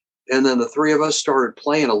guitar. And then the three of us started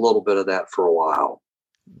playing a little bit of that for a while.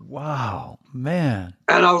 Wow, man.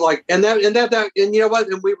 And I was like, and you know what?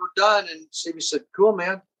 And we were done. And Stevie said, cool,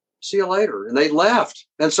 man. See you later. And they left.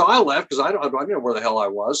 And so I left because I don't know where the hell I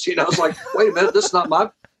was. You know, I was like, wait a minute, this is not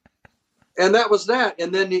my. And that was that.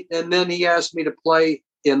 And then he asked me to play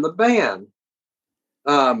in the band.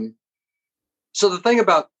 So the thing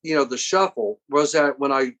about, you know, the shuffle was that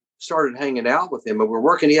when I started hanging out with him and we were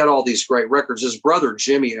working, he had all these great records. His brother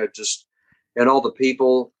Jimmy had and all the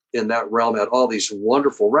people in that realm had all these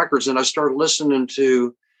wonderful records. And I started listening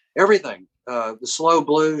to everything, the slow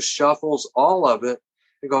blues, shuffles, all of it.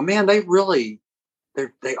 I go, man, they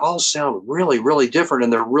all sound really, really different.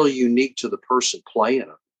 And they're really unique to the person playing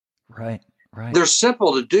them. Right. They're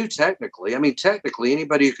simple to do technically. I mean, technically,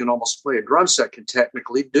 anybody who can almost play a drum set can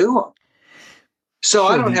technically do them. So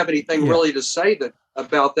I don't have anything really to say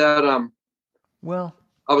about that. Well,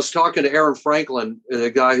 I was talking to Aaron Franklin,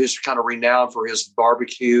 the guy who's kind of renowned for his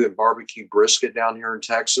barbecue and barbecue brisket down here in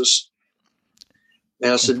Texas.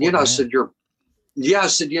 And I said, your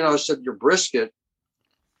brisket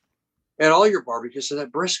and all your barbecue. I said,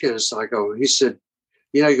 that brisket is like, he said,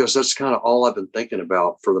 you know, he goes, that's kind of all I've been thinking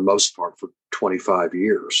about for the most part for 25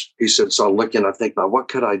 years. He said, so I look and I think, now what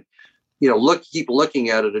could I, you know, keep looking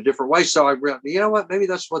at it a different way. So I read, you know what, maybe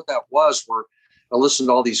that's what that was, where I listened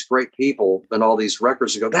to all these great people and all these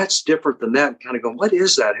records and go, that's different than that. And kind of go, what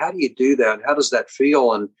is that? How do you do that? How does that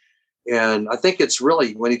feel? And I think it's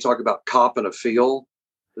really, when you talk about cop and a feel,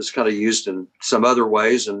 it's kind of used in some other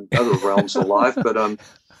ways and other realms of life. But I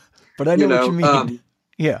know what you mean.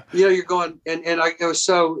 Yeah. You know, you're going, and I go,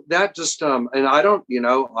 so that just, and I don't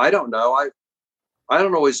know. I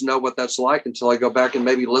don't always know what that's like until I go back and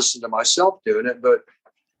maybe listen to myself doing it. But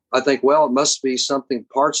I think, well, it must be something,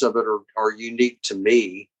 parts of it are unique to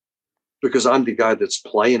me because I'm the guy that's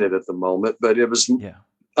playing it at the moment. But it was,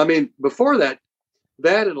 I mean, before that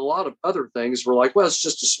and a lot of other things were like, well, it's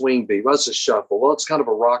just a swing beat. Well, it's a shuffle. Well, it's kind of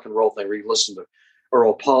a rock and roll thing where you listen to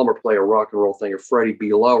Earl Palmer play a rock and roll thing or Freddie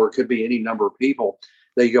B. Lowe, or it could be any number of people.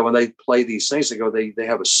 They go and they play these things. They go, they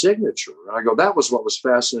have a signature. And I go, that was what was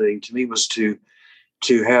fascinating to me, was to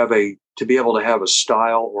be able to have a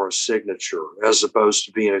style or a signature, as opposed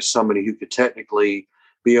to being somebody who could technically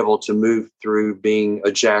be able to move through being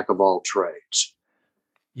a jack of all trades.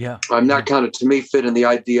 Yeah. I'm not kind of, to me, fit in the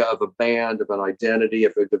idea of a band, of an identity,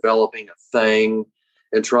 of developing a thing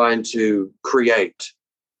and trying to create.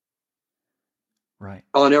 Right.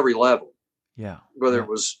 On every level. Yeah. Whether it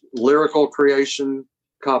was lyrical creation,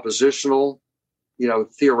 compositional, you know,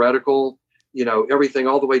 theoretical, you know, everything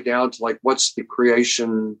all the way down to like, what's the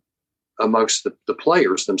creation amongst the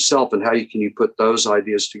players themselves and how can you put those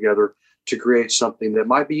ideas together to create something that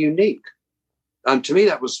might be unique. To me,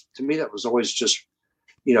 that was always just,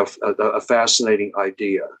 you know, a fascinating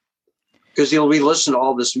idea, because, you know, we listen to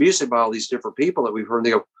all this music by all these different people that we've heard, and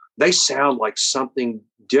they go, they sound like something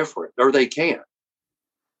different, or they can.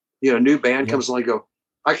 You know, a new band comes along and go,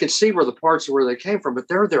 I can see where the parts of where they came from, but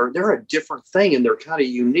they're a different thing and they're kind of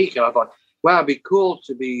unique. And I thought, wow, it'd be cool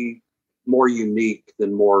to be more unique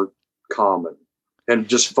than more common, and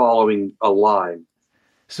just following a line.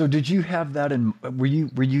 So did you have that in, were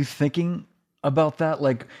you thinking about that?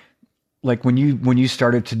 Like when you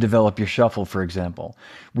started to develop your shuffle, for example,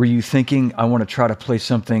 were you thinking, I want to try to play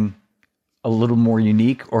something a little more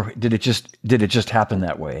unique, or did it just happen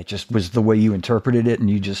that way? It just was the way you interpreted it, and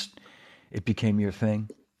it became your thing.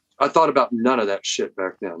 I thought about none of that shit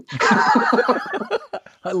back then.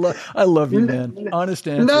 I love you, man. Honest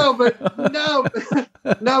answer.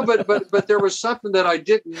 But there was something that I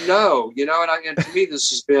didn't know, and to me, this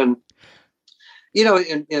has been,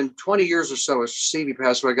 in 20 years or so, as Stevie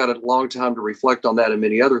passed away, I got a long time to reflect on that and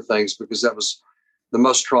many other things, because that was the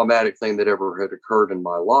most traumatic thing that ever had occurred in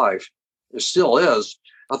my life. It still is.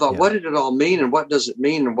 I thought, what did it all mean, and what does it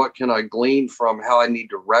mean, and what can I glean from how I need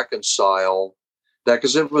to reconcile that?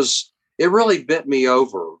 Because it really bent me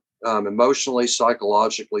over, emotionally,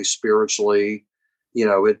 psychologically, spiritually.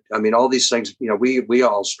 All these things. We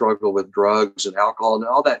all struggle with drugs and alcohol and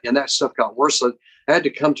all that, and that stuff got worse. So I had to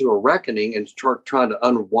come to a reckoning and start trying to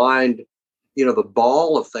unwind, the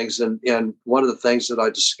ball of things. And one of the things that I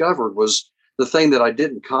discovered was the thing that I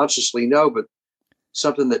didn't consciously know, but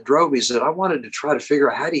something that drove me, is that I wanted to try to figure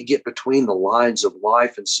out how do you get between the lines of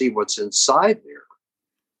life and see what's inside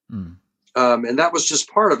there. Mm. And that was just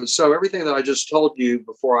part of it. So everything that I just told you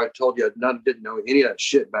before, I told you I didn't know any of that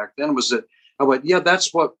shit back then, was that I went,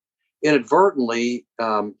 that's what inadvertently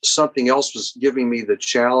something else was giving me the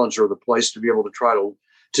challenge or the place to be able to try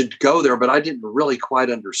to go there, but I didn't really quite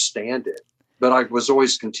understand it. But I was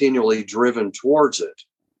always continually driven towards it.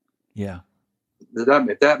 Yeah.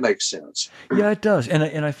 If that makes sense. Yeah, it does. And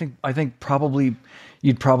I think probably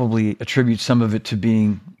you'd probably attribute some of it to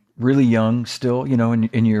being really young still,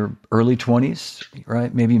 in your early 20s,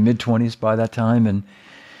 right? Maybe mid 20s by that time. And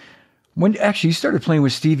when actually you started playing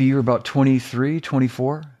with Stevie, you were about 23,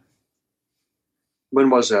 24? When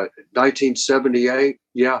was that? 1978?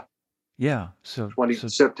 Yeah. Yeah. So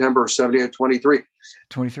September 78, 23.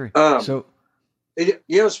 23.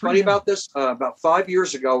 It's funny about this. About 5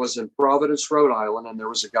 years ago, I was in Providence, Rhode Island, and there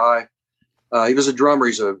was a guy. He was a drummer.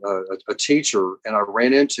 He's a teacher, and I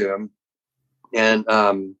ran into him,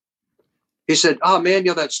 and he said, "Oh man,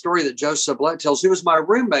 that story that Joe Sublette tells. He was my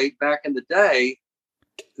roommate back in the day.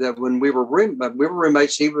 That when we were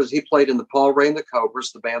roommates, he played in the Paul Ray and the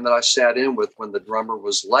Cobras, the band that I sat in with when the drummer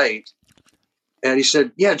was late." And he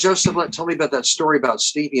said, "Yeah, Joe Sublette told me about that story about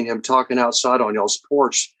Stevie and him talking outside on y'all's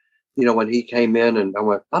porch, when he came in." And I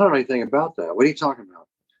went, "I don't know anything about that. What are you talking about?"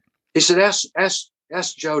 He said,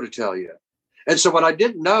 ask Joe to tell you." And so what I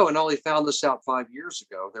didn't know, and only found this out 5 years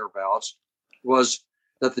ago, thereabouts, was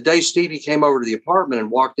that the day Stevie came over to the apartment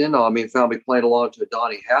and walked in on me and found me playing along to a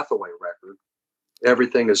Donny Hathaway record,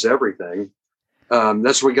 Everything Is Everything.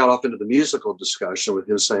 That's where we got off into the musical discussion with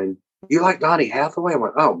him saying, "You like Donny Hathaway?" I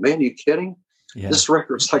went, "Oh man, you kidding? Yeah. This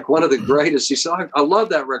record's like one of the greatest." He said, I love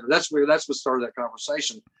that record. That's what started that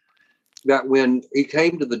conversation. That when he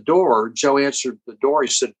came to the door, Joe answered the door. He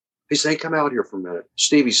said, "Hey, come out here for a minute."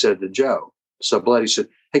 Stevie said to Joe Sublette, he said,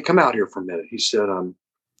 "Hey, come out here for a minute." He said,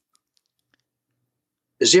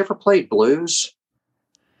 "Has he ever played blues?"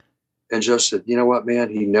 And Joe said, "You know what, man?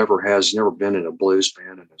 He never has. Never been in a blues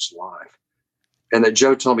band in his life." And then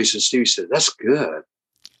Joe told me, he said, Stevie said, "That's good."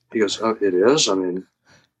 He goes, "Oh, it is?" I mean,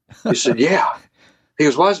 he said, "Yeah." He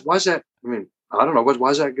goes, why is that? I mean, I don't know.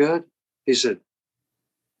 Why is that good? He said,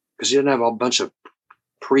 "Because he didn't have a bunch of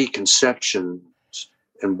preconceptions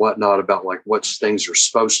and whatnot about like what things are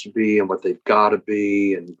supposed to be and what they've got to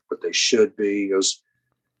be and what they should be." He goes,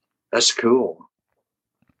 "That's cool."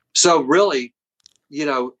 So really,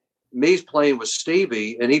 me playing with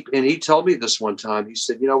Stevie, and he told me this one time. He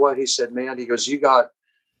said, "You know what?" He said, "Man," he goes,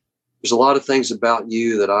 "there's a lot of things about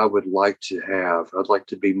you that I would like to have. I'd like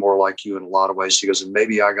to be more like you in a lot of ways." He goes, "And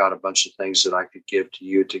maybe I got a bunch of things that I could give to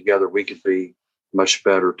you. Together we could be much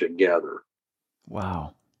better together."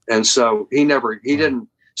 Wow. And so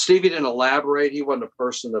Stevie didn't elaborate. He wasn't a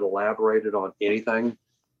person that elaborated on anything.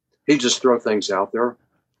 He'd just throw things out there.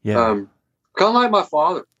 Yeah. Kind of like my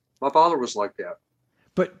father. My father was like that.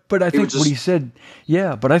 But I think what he said,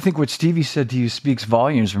 yeah, but I think what Stevie said to you speaks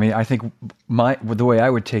volumes for me. I think the way I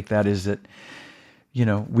would take that is that,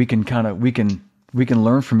 we can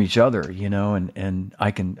learn from each other, and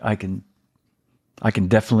I can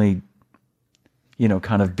definitely,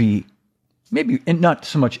 kind of be maybe not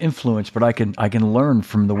so much influenced, but I can learn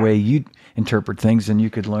from the way you interpret things, and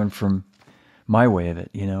you could learn from my way of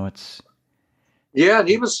it. It's. Yeah. And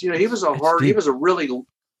he was it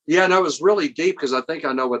was really deep, because I think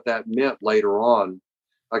I know what that meant later on.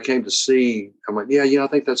 I came to see, I went, I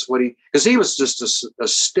think that's what because he was just a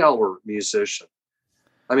stellar musician.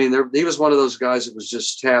 I mean, he was one of those guys that was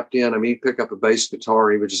just tapped in. I mean, he'd pick up a bass guitar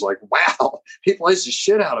and he was just like, wow, he plays the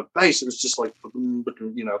shit out of bass. It was just like,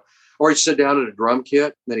 you know, or he'd sit down at a drum kit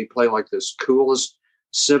and then he'd play like this coolest,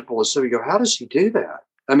 simplest. So you go, how does he do that?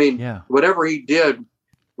 I mean, whatever he did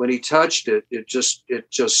when he touched it, it just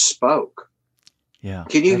spoke. Yeah.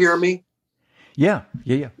 Can you hear me? Yeah.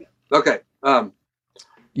 Okay.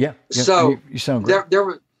 Yeah. So you sound great. There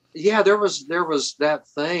was that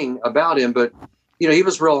thing about him, but you know, he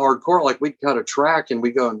was real hardcore. Like we'd cut a track and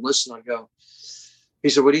we go and listen and go, he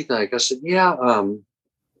said, what do you think? I said, yeah,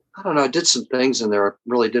 I don't know. I did some things in there I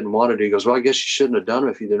really didn't want to do. He goes, well, I guess you shouldn't have done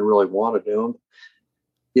them if you didn't really want to do them.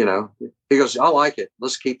 You know, he goes, I like it.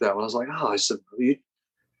 Let's keep that one. I was like, oh, I said, he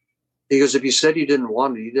goes, if you said you didn't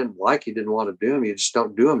want it, you didn't want to do them, you just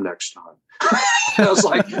don't do them next time. I was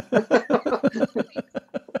like,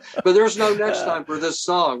 but there's no next time for this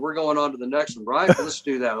song. We're going on to the next one, right? Let's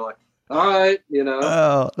do that. I'm like, all right, you know.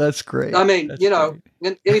 Oh, that's great. I mean, you know,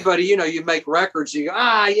 anybody, you know, you make records, you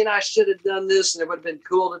go, you know, I should have done this and it would have been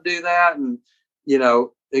cool to do that. And, you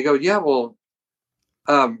know, they go, yeah, well,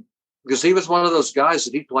 because he was one of those guys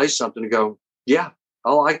that he'd play something and go, yeah,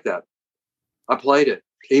 I like that. I played it.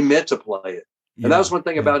 He meant to play it. Yeah, and that was one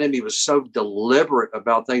thing about him. He was so deliberate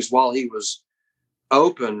about things while he was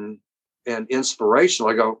open and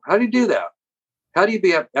inspirational. I go, how do you do that? How do you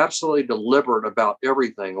be absolutely deliberate about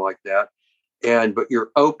everything like that? But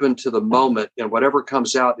you're open to the moment and whatever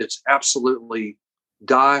comes out, it's absolutely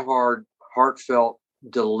diehard, heartfelt,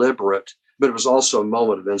 deliberate, but it was also a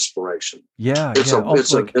moment of inspiration. Yeah.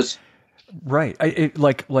 It's right.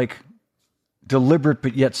 Like deliberate,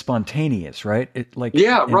 but yet spontaneous, right?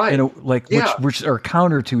 Right. Which are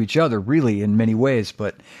counter to each other really in many ways,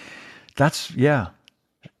 but that's I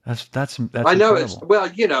know incredible.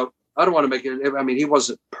 You know, I don't want to make it. I mean, he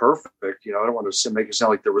wasn't perfect. You know, I don't want to make it sound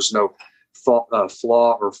like there was no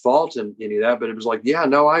flaw or fault in any of that. But it was like,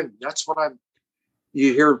 that's what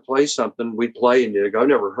you hear him play something, we play, and you go, I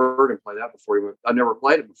never heard him play that before. I never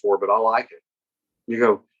played it before, but I like it. You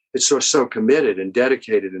go, it's so committed and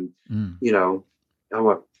dedicated, and you know, I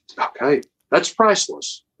went, okay, that's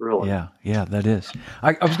priceless, really. Yeah, that is.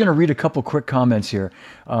 I was going to read a couple quick comments here.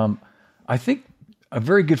 I think a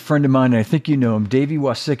very good friend of mine, and I think you know him, Davey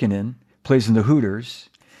Wasikinen, plays in the Hooters.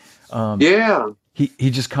 He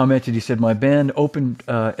just commented. He said, my band opened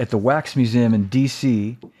at the Wax Museum in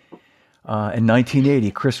D.C. In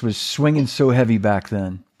 1980. Chris was swinging so heavy back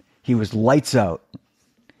then. He was lights out.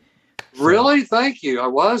 So, really? Thank you. I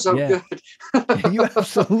was. I'm good. You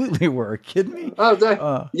absolutely were. Kidding me?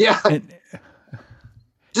 Oh, yeah.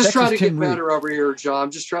 Just trying to get better Reed. Over here,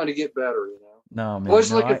 John. Just trying to get better, you know. No, man.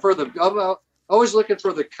 Always looking for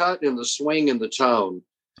the cut and the swing and the tone.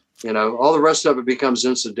 You know, all the rest of it becomes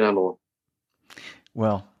incidental.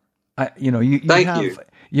 Well, Thank you.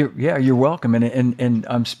 You're welcome. And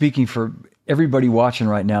I'm speaking for everybody watching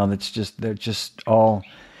right now. They're just all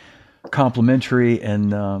complimentary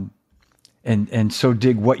and so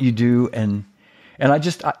dig what you do. And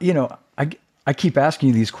I keep asking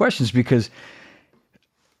you these questions because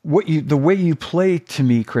the way you play to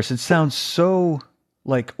me, Chris, it sounds so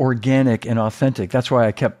like organic and authentic. That's why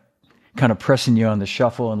I kept kind of pressing you on the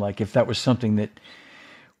shuffle. And like, if that was something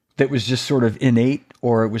that was just sort of innate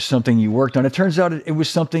or it was something you worked on. It turns out it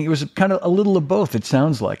was kind of a little of both. It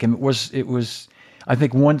sounds like, and it was, I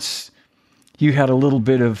think once you had a little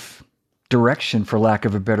bit of direction, for lack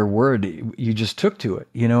of a better word, you just took to it,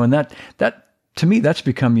 you know, and that to me, that's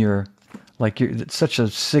become it's such a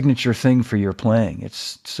signature thing for your playing.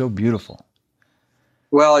 It's so beautiful.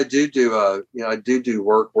 Well, I do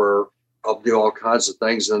work where I'll do all kinds of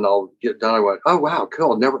things and I'll get done. I went, oh, wow,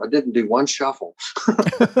 cool. I didn't do one shuffle.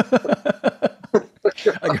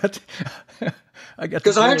 I got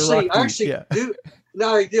because I actually do.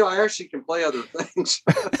 No, I do. I actually can play other things.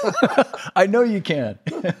 I know you can.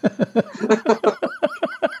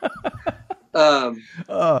 No,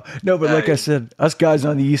 but like I said, us guys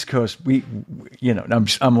on the East Coast,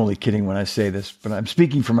 I'm only kidding when I say this, but I'm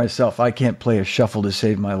speaking for myself. I can't play a shuffle to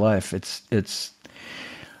save my life.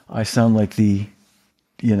 I sound like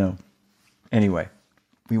anyway,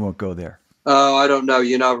 we won't go there. Oh, I don't know.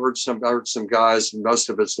 You know, I've heard some guys, and most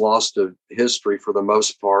of it's lost to history for the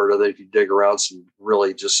most part. Or if you dig around some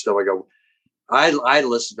really just stuff, I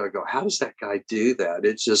listen to it, I go, how does that guy do that?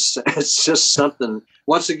 It's just something.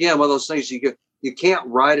 Once again, one of those things you can't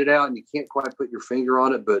write it out and you can't quite put your finger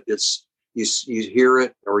on it, but it's you hear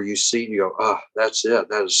it or you see it and you go, oh, that's it.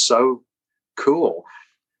 That is so cool.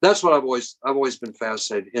 That's what I've always been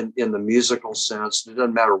fascinated in the musical sense. It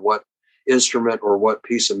doesn't matter what instrument or what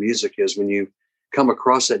piece of music is. When you come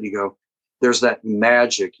across that, you go, there's that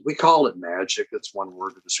magic. We call it magic. That's one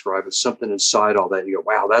word to describe it. Something inside all that. You go,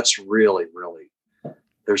 wow, that's really, really,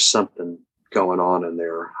 there's something going on in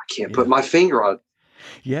there. I can't put my finger on it.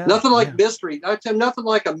 Yeah. Nothing like mystery. I tell you, nothing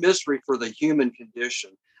like a mystery for the human condition.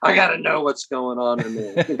 I got to know what's going on in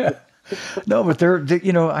there. No, but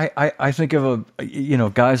I think of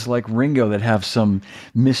guys like Ringo that have some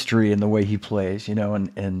mystery in the way he plays,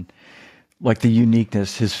 and like the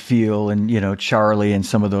uniqueness, his feel, and, Charlie and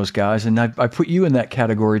some of those guys. And I put you in that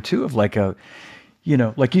category too, of like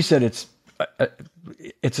like you said, it's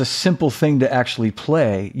a simple thing to actually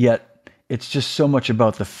play, yet it's just so much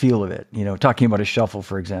about the feel of it. Talking about a shuffle,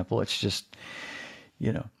 for example, it's just,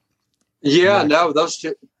 Yeah, no,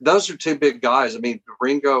 those are two big guys. I mean,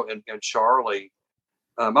 Ringo and Charlie.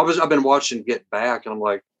 I've been watching Get Back, and I'm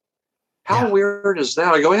like, how weird is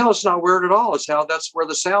that? I go, hell, it's not weird at all. It's that's where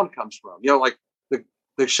the sound comes from. Like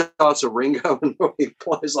the shots of Ringo and when he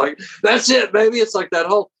plays, like, that's it, baby. It's like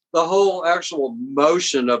the whole actual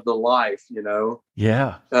motion of the life,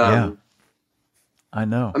 Yeah. I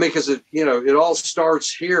know. I mean, because it all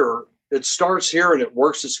starts here. It starts here and it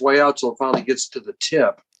works its way out till it finally gets to the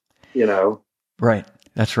tip. Right.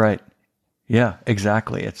 That's right. Yeah,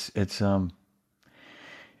 exactly. It's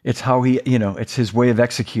how he, it's his way of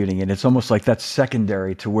executing it. It's almost like that's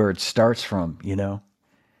secondary to where it starts from, And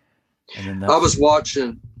then I was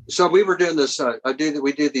watching, so we were doing this,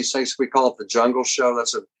 we do these things, we call it the Jungle Show.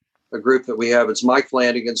 That's a group that we have. It's Mike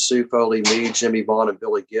Flanagan, Sue Foley, me, Jimmy Vaughn, and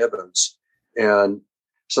Billy Gibbons. And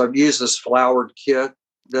so I've used this flowered kit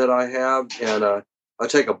that I have, and I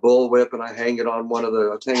take a bullwhip and I hang it on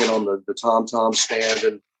the tom-tom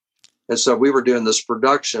stand. And so we were doing this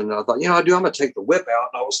production, and I thought, I'm going to take the whip out.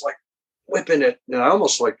 And I was like whipping it, and I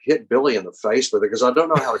almost like hit Billy in the face with it because I don't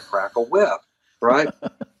know how to crack a whip, right?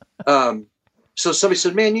 So somebody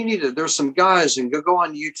said, man, there's some guys, and go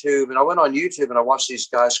on YouTube. And I went on YouTube and I watched these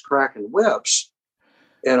guys cracking whips.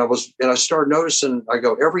 And I started noticing, I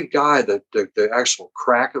go, every guy that the actual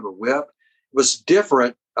crack of the whip was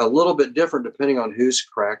different, a little bit different depending on who's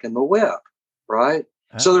cracking the whip, right?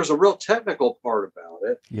 So there's a real technical part about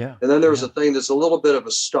it. Yeah. And then there's a thing that's a little bit of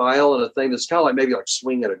a style, and a thing that's kind of like maybe like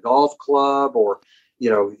swinging a golf club, or,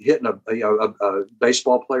 hitting a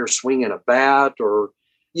baseball player swinging a bat, or,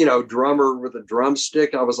 drummer with a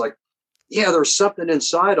drumstick. I was like, yeah, there's something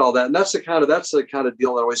inside all that. And that's the kind of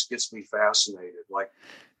deal that always gets me fascinated. Like,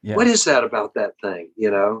 what is that about that thing?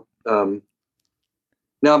 Now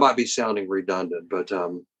I might be sounding redundant, but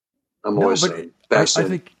I'm always fascinated. I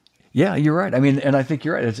think, yeah, you're right. I mean, and I think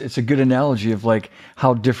you're right. It's a good analogy of like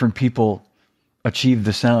how different people achieve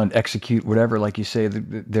the sound, execute whatever, like you say,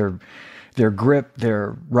 their grip,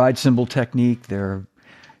 their ride cymbal technique, their,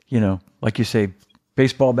 like you say,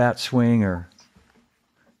 baseball bat swing or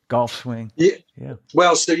golf swing. Yeah.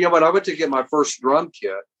 Well, so, when I went to get my first drum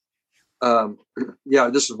kit,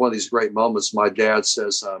 this is one of these great moments. My dad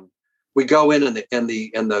says, we go in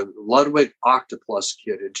the Ludwig Octopus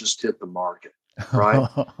kit. It just hit the market. Right.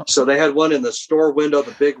 So they had one in the store window,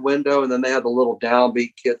 the big window, and then they had the little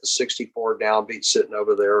downbeat kit, the 64 downbeat sitting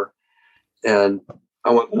over there. And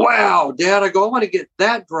I went, wow, Dad. I go, I want to get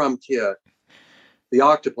that drum kit, the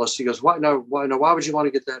Octopus. He goes, why would you want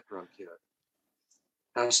to get that drum kit?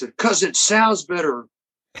 And I said, because it sounds better.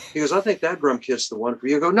 He goes, I think that drum kit's the one for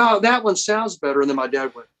you. I go, no, that one sounds better. And then my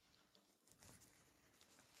dad went,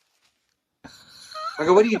 I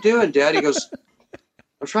go, what are you doing, Dad? He goes,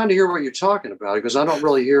 I'm trying to hear what you're talking about. He goes, I don't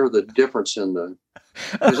really hear the difference in the.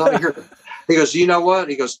 He goes, you know what?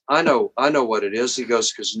 He goes, I know what it is. He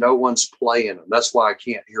goes, because no one's playing them. That's why I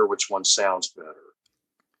can't hear which one sounds better.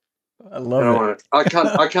 I love it. I kind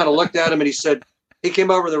of looked at him, and he said, he came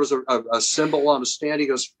over. There was a cymbal on a stand. He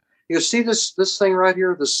goes, see this thing right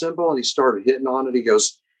here, the cymbal, and he started hitting on it. He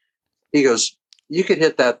goes, you could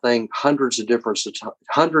hit that thing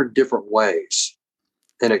 100 different ways.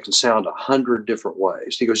 And it can sound 100 different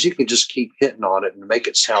ways. He goes, you can just keep hitting on it and make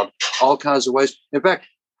it sound all kinds of ways. In fact,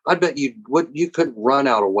 I bet you couldn't run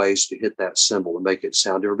out of ways to hit that cymbal and make it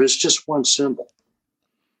sound different, but it's just one cymbal.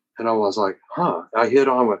 And I was like, I hit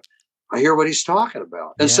on what I hear what he's talking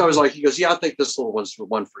about. And so I was like, he goes, yeah, I think this little one's the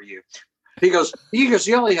one for you. He goes,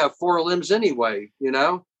 you only have 4 limbs anyway, He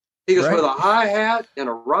goes, right. With a hi-hat and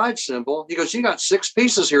a ride cymbal. He goes, you got 6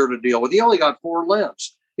 pieces here to deal with. You only got 4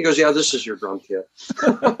 limbs. He goes, yeah, this is your drum kit.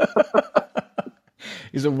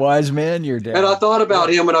 He's a wise man, your dad. And I thought about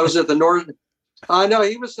him when I was at the North. I know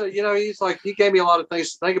he was, he's like, he gave me a lot of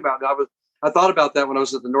things to think about. I thought about that when I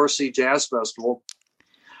was at the North Sea Jazz Festival.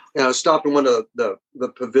 And I stopped in one of the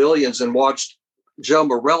pavilions and watched Joe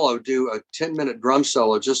Morello do a 10-minute drum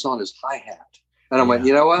solo just on his hi-hat. And I went,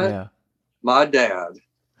 you know what? Yeah. My dad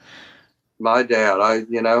my dad.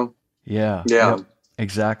 Yeah. Yeah. Yep,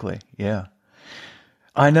 exactly. Yeah.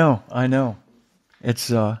 I know.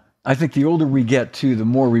 It's I think the older we get too, the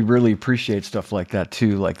more we really appreciate stuff like that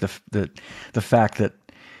too, like the fact that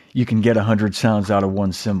you can get 100 sounds out of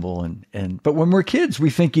one cymbal, and but when we're kids, we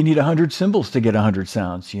think you need 100 cymbals to get 100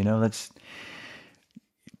 sounds. That's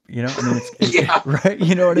I mean, Yeah. right.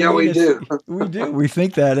 You know what I Yeah, mean? we do. We do. We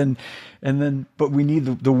think that, and then, but we need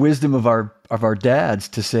the wisdom of our dads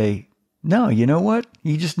to say, no, you know what?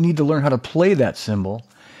 You just need to learn how to play that cymbal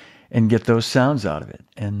and get those sounds out of it.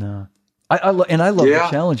 And I love the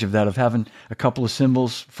Yeah. challenge of that, of having a couple of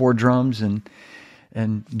cymbals, 4 drums, and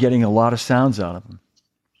getting a lot of sounds out of them.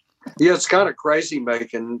 Yeah, it's kind of crazy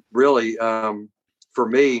making, really, for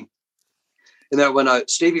me. And that when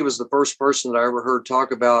Stevie was the first person that I ever heard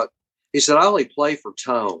talk about, he said, I only play for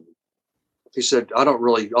tone. He said, I don't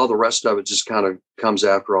really, all the rest of it just kind of comes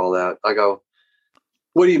after all that. I go,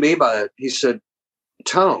 what do you mean by that? He said,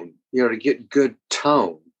 tone, to get good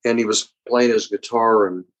tone. And he was playing his guitar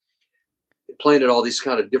and playing it all these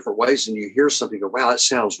kind of different ways. And you hear something, go, wow, that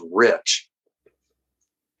sounds rich.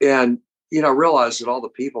 And, I realized that all the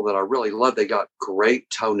people that I really love, they got great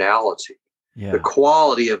tonality. Yeah. The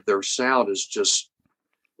quality of their sound is just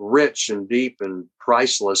rich and deep and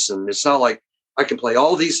priceless. And it's not like I can play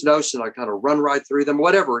all these notes and I kind of run right through them,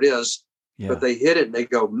 whatever it is, but they hit it and they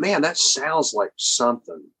go, man, that sounds like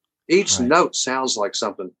something. Each note sounds like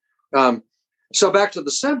something. So back to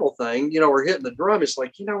the cymbal thing, we're hitting the drum. It's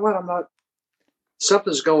like, what?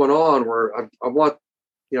 Something's going on where I want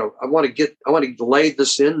to lay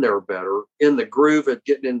this in there better, in the groove and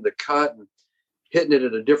getting in the cut and hitting it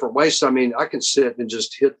in a different way. So, I mean, I can sit and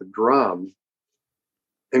just hit the drum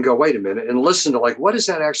and go, wait a minute, and listen to what does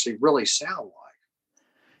that actually really sound like?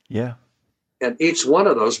 Yeah. And each one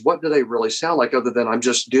of those, what do they really sound like other than I'm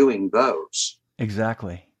just doing those?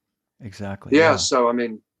 Exactly. Yeah. So, I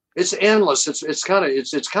mean, it's endless. It's kind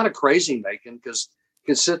of crazy making, because you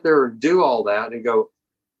can sit there and do all that and go,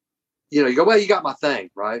 you go, well, you got my thing,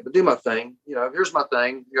 right? But do my thing, here's my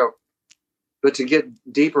thing, but to get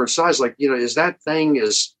deeper in size, is that thing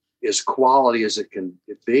as quality as it can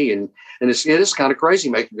be? And it is kind of crazy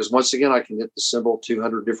making, because once again, I can hit the cymbal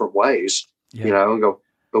 200 different ways, and go,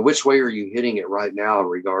 but which way are you hitting it right now in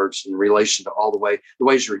relation to all the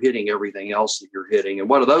ways you're hitting everything else that you're hitting? And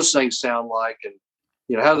what do those things sound like? And,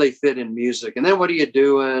 how do they fit in music? And then what are you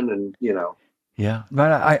doing? And, Yeah,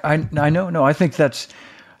 but I know. No, I think that's,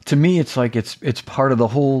 to me, it's like, it's part of the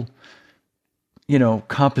whole,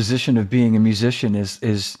 composition of being a musician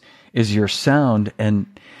is your sound.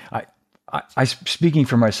 And I speaking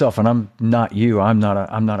for myself, and I'm not you, I'm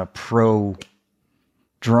not a pro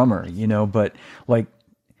drummer, but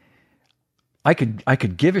I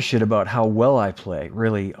could give a shit about how well I play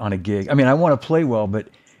really on a gig. I mean, I want to play well, but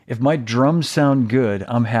if my drums sound good,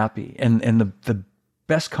 I'm happy. And the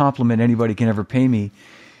best compliment anybody can ever pay me,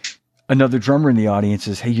 another drummer in the audience,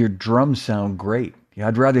 is, hey, your drums sound great.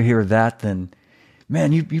 I'd rather hear that than,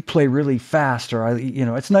 man, you play really fast, or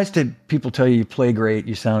it's nice that people tell you play great,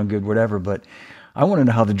 you sound good, whatever, but I want to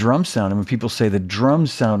know how the drums sound. And when people say the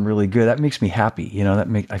drums sound really good, that makes me happy.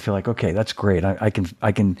 I feel like, okay, that's great. I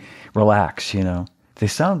can relax. They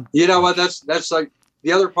sound. You know what? That's like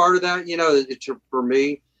the other part of that. For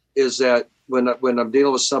me, is that when I'm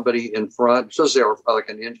dealing with somebody in front, especially a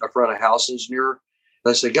front of house engineer,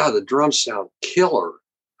 they say, God, the drums sound killer.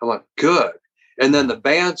 I'm like, good. And then the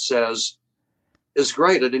band says, it's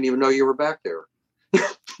great. I didn't even know you were back there.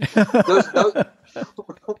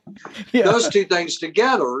 Those two things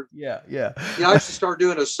together. Yeah. I actually started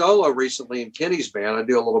doing a solo recently in Kenny's band. I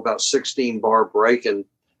do a little about 16 bar break, and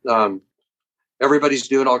everybody's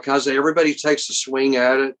doing all kinds of. Everybody takes a swing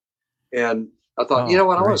at it, and I thought, I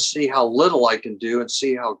want to see how little I can do and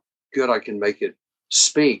see how good I can make it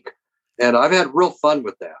speak. And I've had real fun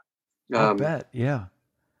with that. I bet, yeah.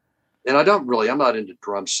 And I'm not into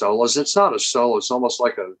drum solos. It's not a solo. It's almost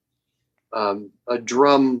like a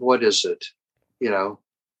drum. What is it? Well,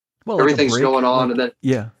 everything's going on, and then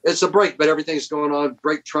it's a break, but everything's going on.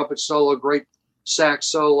 Great trumpet solo, great sax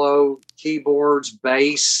solo, keyboards,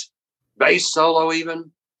 bass solo,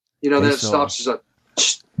 even. Then it stops.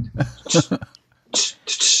 It's a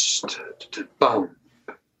boom,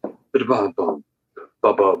 boom, boom,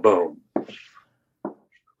 boom, boom, boom.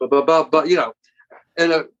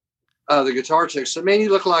 And the guitar tech said, "Man,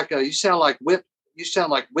 you sound like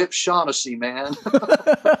Whip Shaughnessy, man."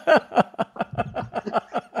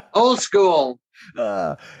 Old school.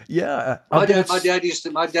 Yeah. My dad used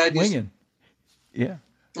to. Yeah.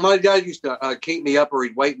 My dad used to keep me up, or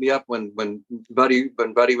he'd wake me up when Buddy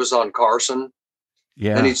was on Carson.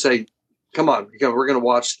 Yeah. And he'd say, "Come on, we're going to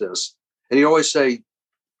watch this." And he always say,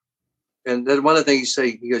 and then one of the things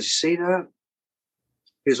he goes, you see that?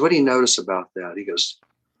 He goes, what do you notice about that? He goes,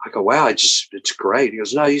 I go, wow, it's great. He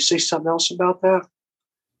goes, no, you see something else about that?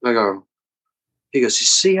 I go, he goes, you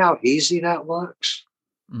see how easy that looks?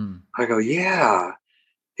 I go, yeah.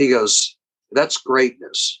 He goes, that's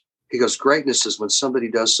greatness. He goes, greatness is when somebody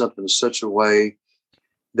does something in such a way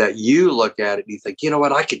that you look at it and you think, you know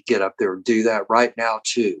what, I could get up there and do that right now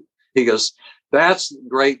too. He goes, that's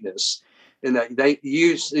greatness. And that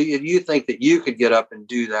you think that you could get up and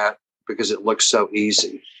do that because it looks so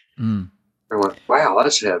easy. I went, wow,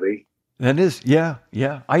 that's heavy. That is, yeah.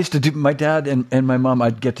 I used to do, my dad and my mom,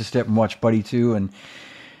 I'd get to step and watch Buddy too. And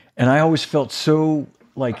I always felt so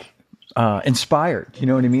like inspired, you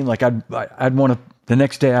know what I mean? Like I'd want to, the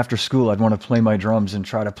next day after school, I'd want to play my drums and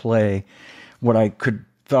try to play what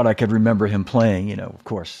thought I could remember him playing, you know, of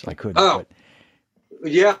course I couldn't. Oh,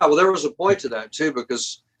 yeah. Well, there was a point to that too,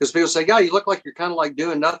 because people say, yeah, you look like you're kind of like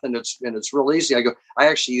doing nothing. It's real easy. I go, I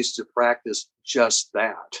actually used to practice just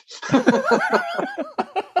that.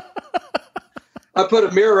 I put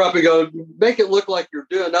a mirror up and go, make it look like you're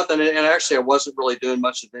doing nothing. And actually, I wasn't really doing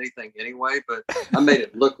much of anything anyway, but I made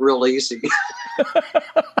it look real easy.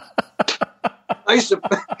 I used to,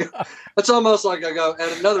 it's almost like I go,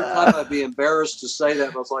 at another time I'd be embarrassed to say that.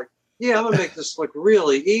 But I was like, yeah, I'm going to make this look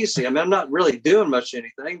really easy. I mean, I'm not really doing much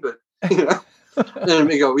anything, but, you know. And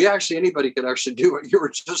we go, yeah, actually, anybody could actually do what you were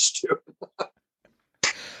just doing.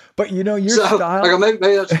 But you know, your style. I go, maybe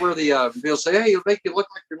that's where the people say, hey, you make you look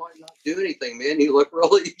like you're not doing anything, man. You look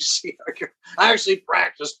really easy. I actually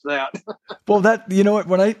practiced that. Well, that, you know what,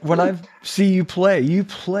 when I see you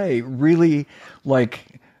play really like,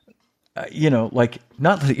 you know, like,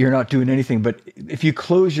 not that you're not doing anything, but if you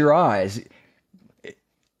close your eyes,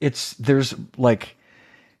 there's like,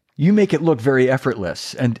 you make it look very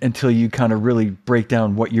effortless until you kind of really break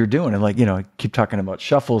down what you're doing. And like, you know, I keep talking about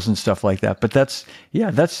shuffles and stuff like that, but that's, you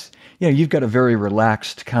know, you've got a very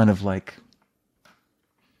relaxed kind of like,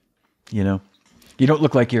 you know, you don't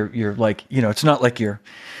look like you're like, you know, it's not like you're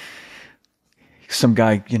some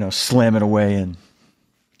guy, you know, slamming away and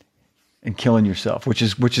killing yourself, which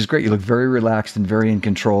is great. You look very relaxed and very in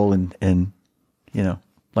control and, you know,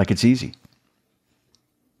 like it's easy.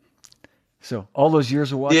 So all those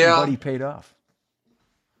years of watching Buddy paid off.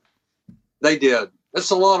 They did. It's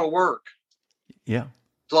a lot of work. Yeah.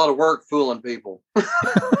 It's a lot of work fooling people.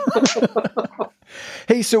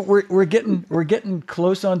 Hey, so we're getting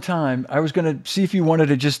close on time. I was going to see if you wanted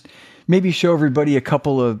to just maybe show everybody a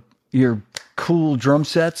couple of your cool drum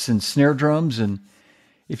sets and snare drums, and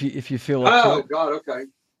if you feel like. Oh God, okay.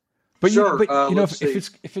 But sure. You know,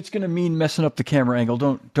 if it's going to mean messing up the camera angle,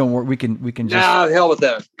 don't worry. We can just. Nah, hell with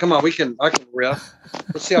that. Come on, I can riff.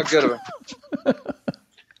 Let's see how good of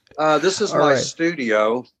it. This is my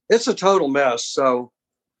studio. It's a total mess. So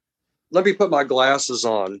let me put my glasses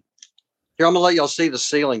on. Here, I'm gonna let y'all see the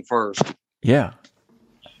ceiling first. Yeah.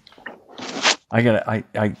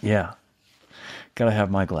 Gotta have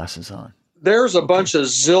my glasses on. There's a bunch of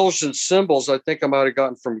Zildjian cymbals I think I might have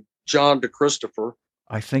gotten from John DeChristopher.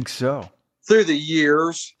 I think so. Through the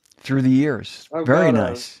years. Very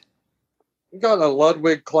nice. We got a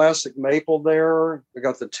Ludwig Classic Maple there. We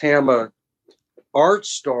got the Tama Art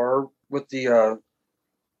Star with the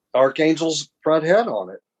Archangel's front head on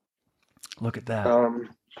it. Look at that.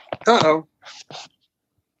 Uh-oh.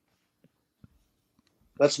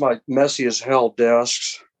 That's my messy as hell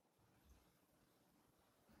desks.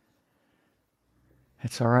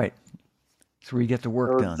 It's all right. It's where you get the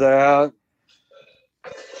work done. That.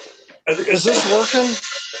 Is this working?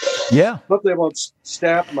 Yeah. Hope they won't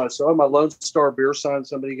snap my Lone Star beer sign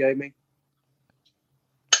somebody gave me.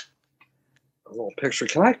 A little picture.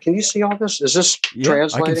 Can you see all this? Is this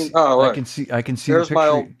translating? I can see. There's the my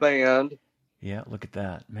old band. Yeah, look at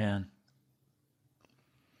that, man.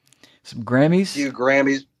 Some Grammys.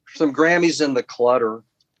 Some Grammys in the clutter.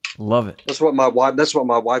 Love it. That's what my wife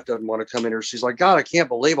doesn't want to come in here. She's like, God, I can't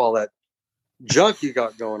believe all that junk you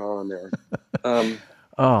got going on there.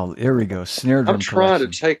 Oh, there we go. Snare drum. I'm trying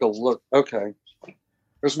collection. to take a look. Okay.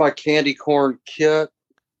 There's my candy corn kit.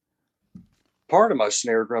 Part of my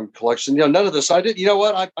snare drum collection. You know, none of this. I did. You know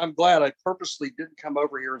what? I'm glad I purposely didn't come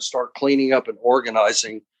over here and start cleaning up and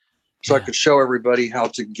organizing, so I could show everybody how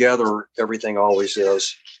together everything always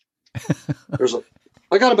is.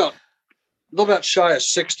 I got a little bit shy of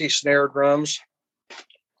 60 snare drums.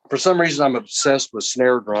 For some reason, I'm obsessed with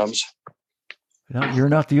snare drums. No, you're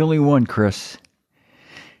not the only one, Chris.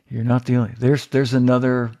 You're not the only. There's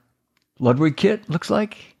another Ludwig kit. Looks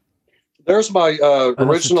like. There's my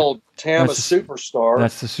original Tama Superstar.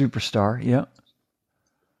 That's the Superstar. Yeah.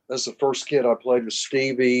 as the first kid, I played with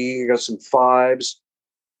Stevie. I got some fives.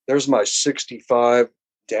 There's my 65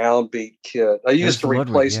 downbeat kit. I used to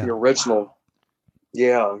replace the original. Wow.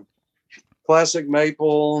 Yeah. Classic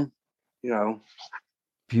maple,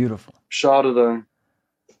 beautiful. Shot of the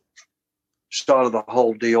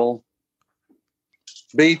whole deal.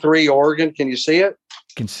 B3 organ. Can you see it?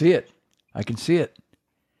 Can see it. I can see it.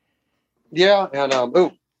 Yeah. And,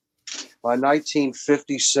 my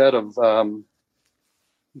 1950 set of,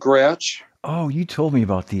 Gretsch. Oh, you told me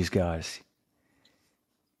about these guys.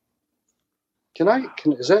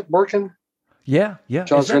 Is that working? Yeah.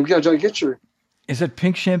 John, get your. Is that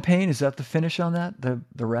pink champagne? Is that the finish on that?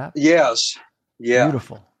 The wrap? Yes. Yeah.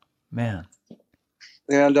 Beautiful, man.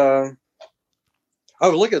 And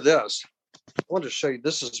look at this. I wanted to show you.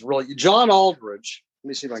 This is really John Aldridge. Let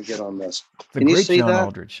me see if I can get on this. Can you see John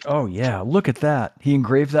Aldridge. Oh yeah, look at that. He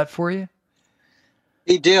engraved that for you?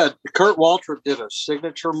 He did. Kurt Waltrip did a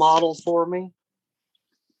signature model for me.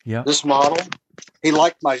 Yeah. This model. He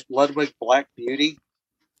liked my Ludwig Black Beauty.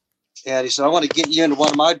 And he said, I want to get you into one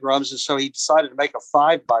of my drums. And so he decided to make a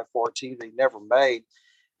 5x14 that he never made.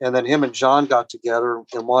 And then him and John got together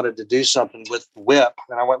and wanted to do something with Whip.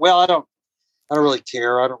 And I went, well, I don't really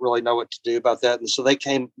care. I don't really know what to do about that. And so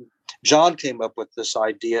John came up with this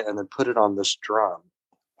idea and then put it on this drum.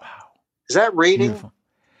 Wow. Is that reading? Beautiful.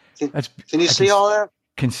 Can you see all that?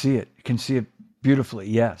 Can see it. Can see it beautifully.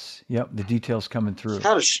 Yes. Yep. The details coming through.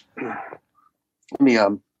 Let me,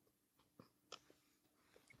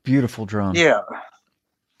 beautiful drum. Yeah.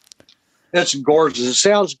 It's gorgeous. It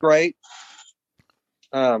sounds great.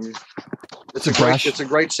 It's a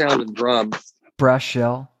great sounding drum. Brass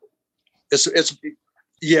shell.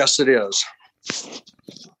 Yes, it is.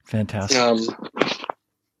 Fantastic.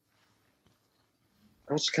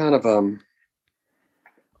 That's kind of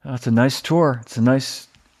it's a nice tour. It's a nice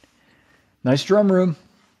drum room.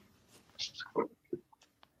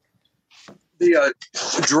 The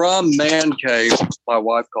drum man cave, my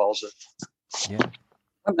wife calls it. Yeah.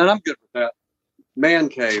 And I'm good with that. Man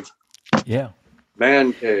cave. Yeah.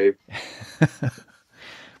 Man cave.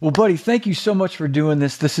 Well, buddy, thank you so much for doing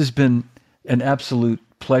this. This has been an absolute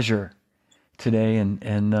pleasure today.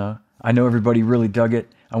 And I know everybody really dug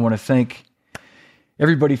it. I want to thank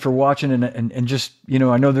everybody for watching and just, I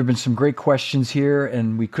know there've been some great questions here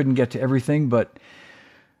and we couldn't get to everything, but,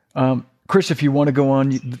 Chris, if you want to go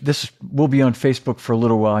on, this will be on Facebook for a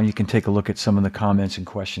little while, and you can take a look at some of the comments and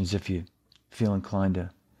questions if you feel inclined to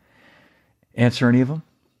answer any of them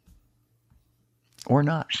or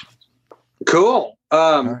not. Cool.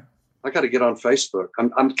 Right. I got to get on Facebook.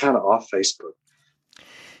 I'm kind of off Facebook.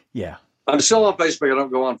 Yeah. I'm still on Facebook. I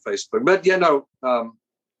don't go on Facebook, but maybe I'll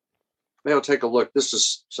take a look. This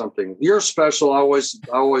is something you're special. I always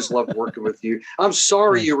loved working with you. I'm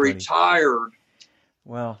sorry Thanks, you buddy. retired.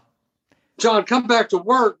 Well, John, come back to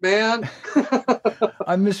work, man.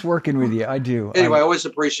 I miss working with you. I do. Anyway, I always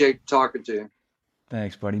appreciate talking to you.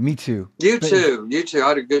 Thanks, buddy. Me too. You too. I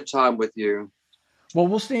had a good time with you. Well,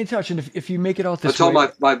 we'll stay in touch, and if you make it out this I told way,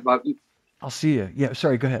 my I'll see you. Yeah,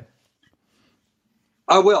 sorry. Go ahead.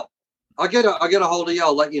 I will. I'll get a hold of you.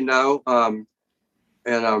 I'll let you know. And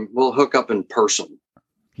we'll hook up in person.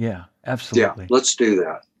 Yeah, absolutely. Yeah, let's do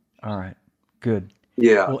that. All right. Good.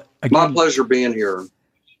 Yeah. Well, again, my pleasure being here.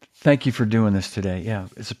 Thank you for doing this today. Yeah,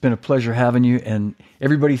 it's been a pleasure having you. And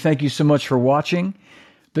everybody, thank you so much for watching.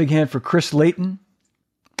 Big hand for Chris Layton,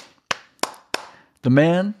 the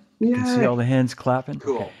man. You can see all the hands clapping.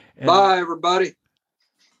 Cool. And bye, everybody.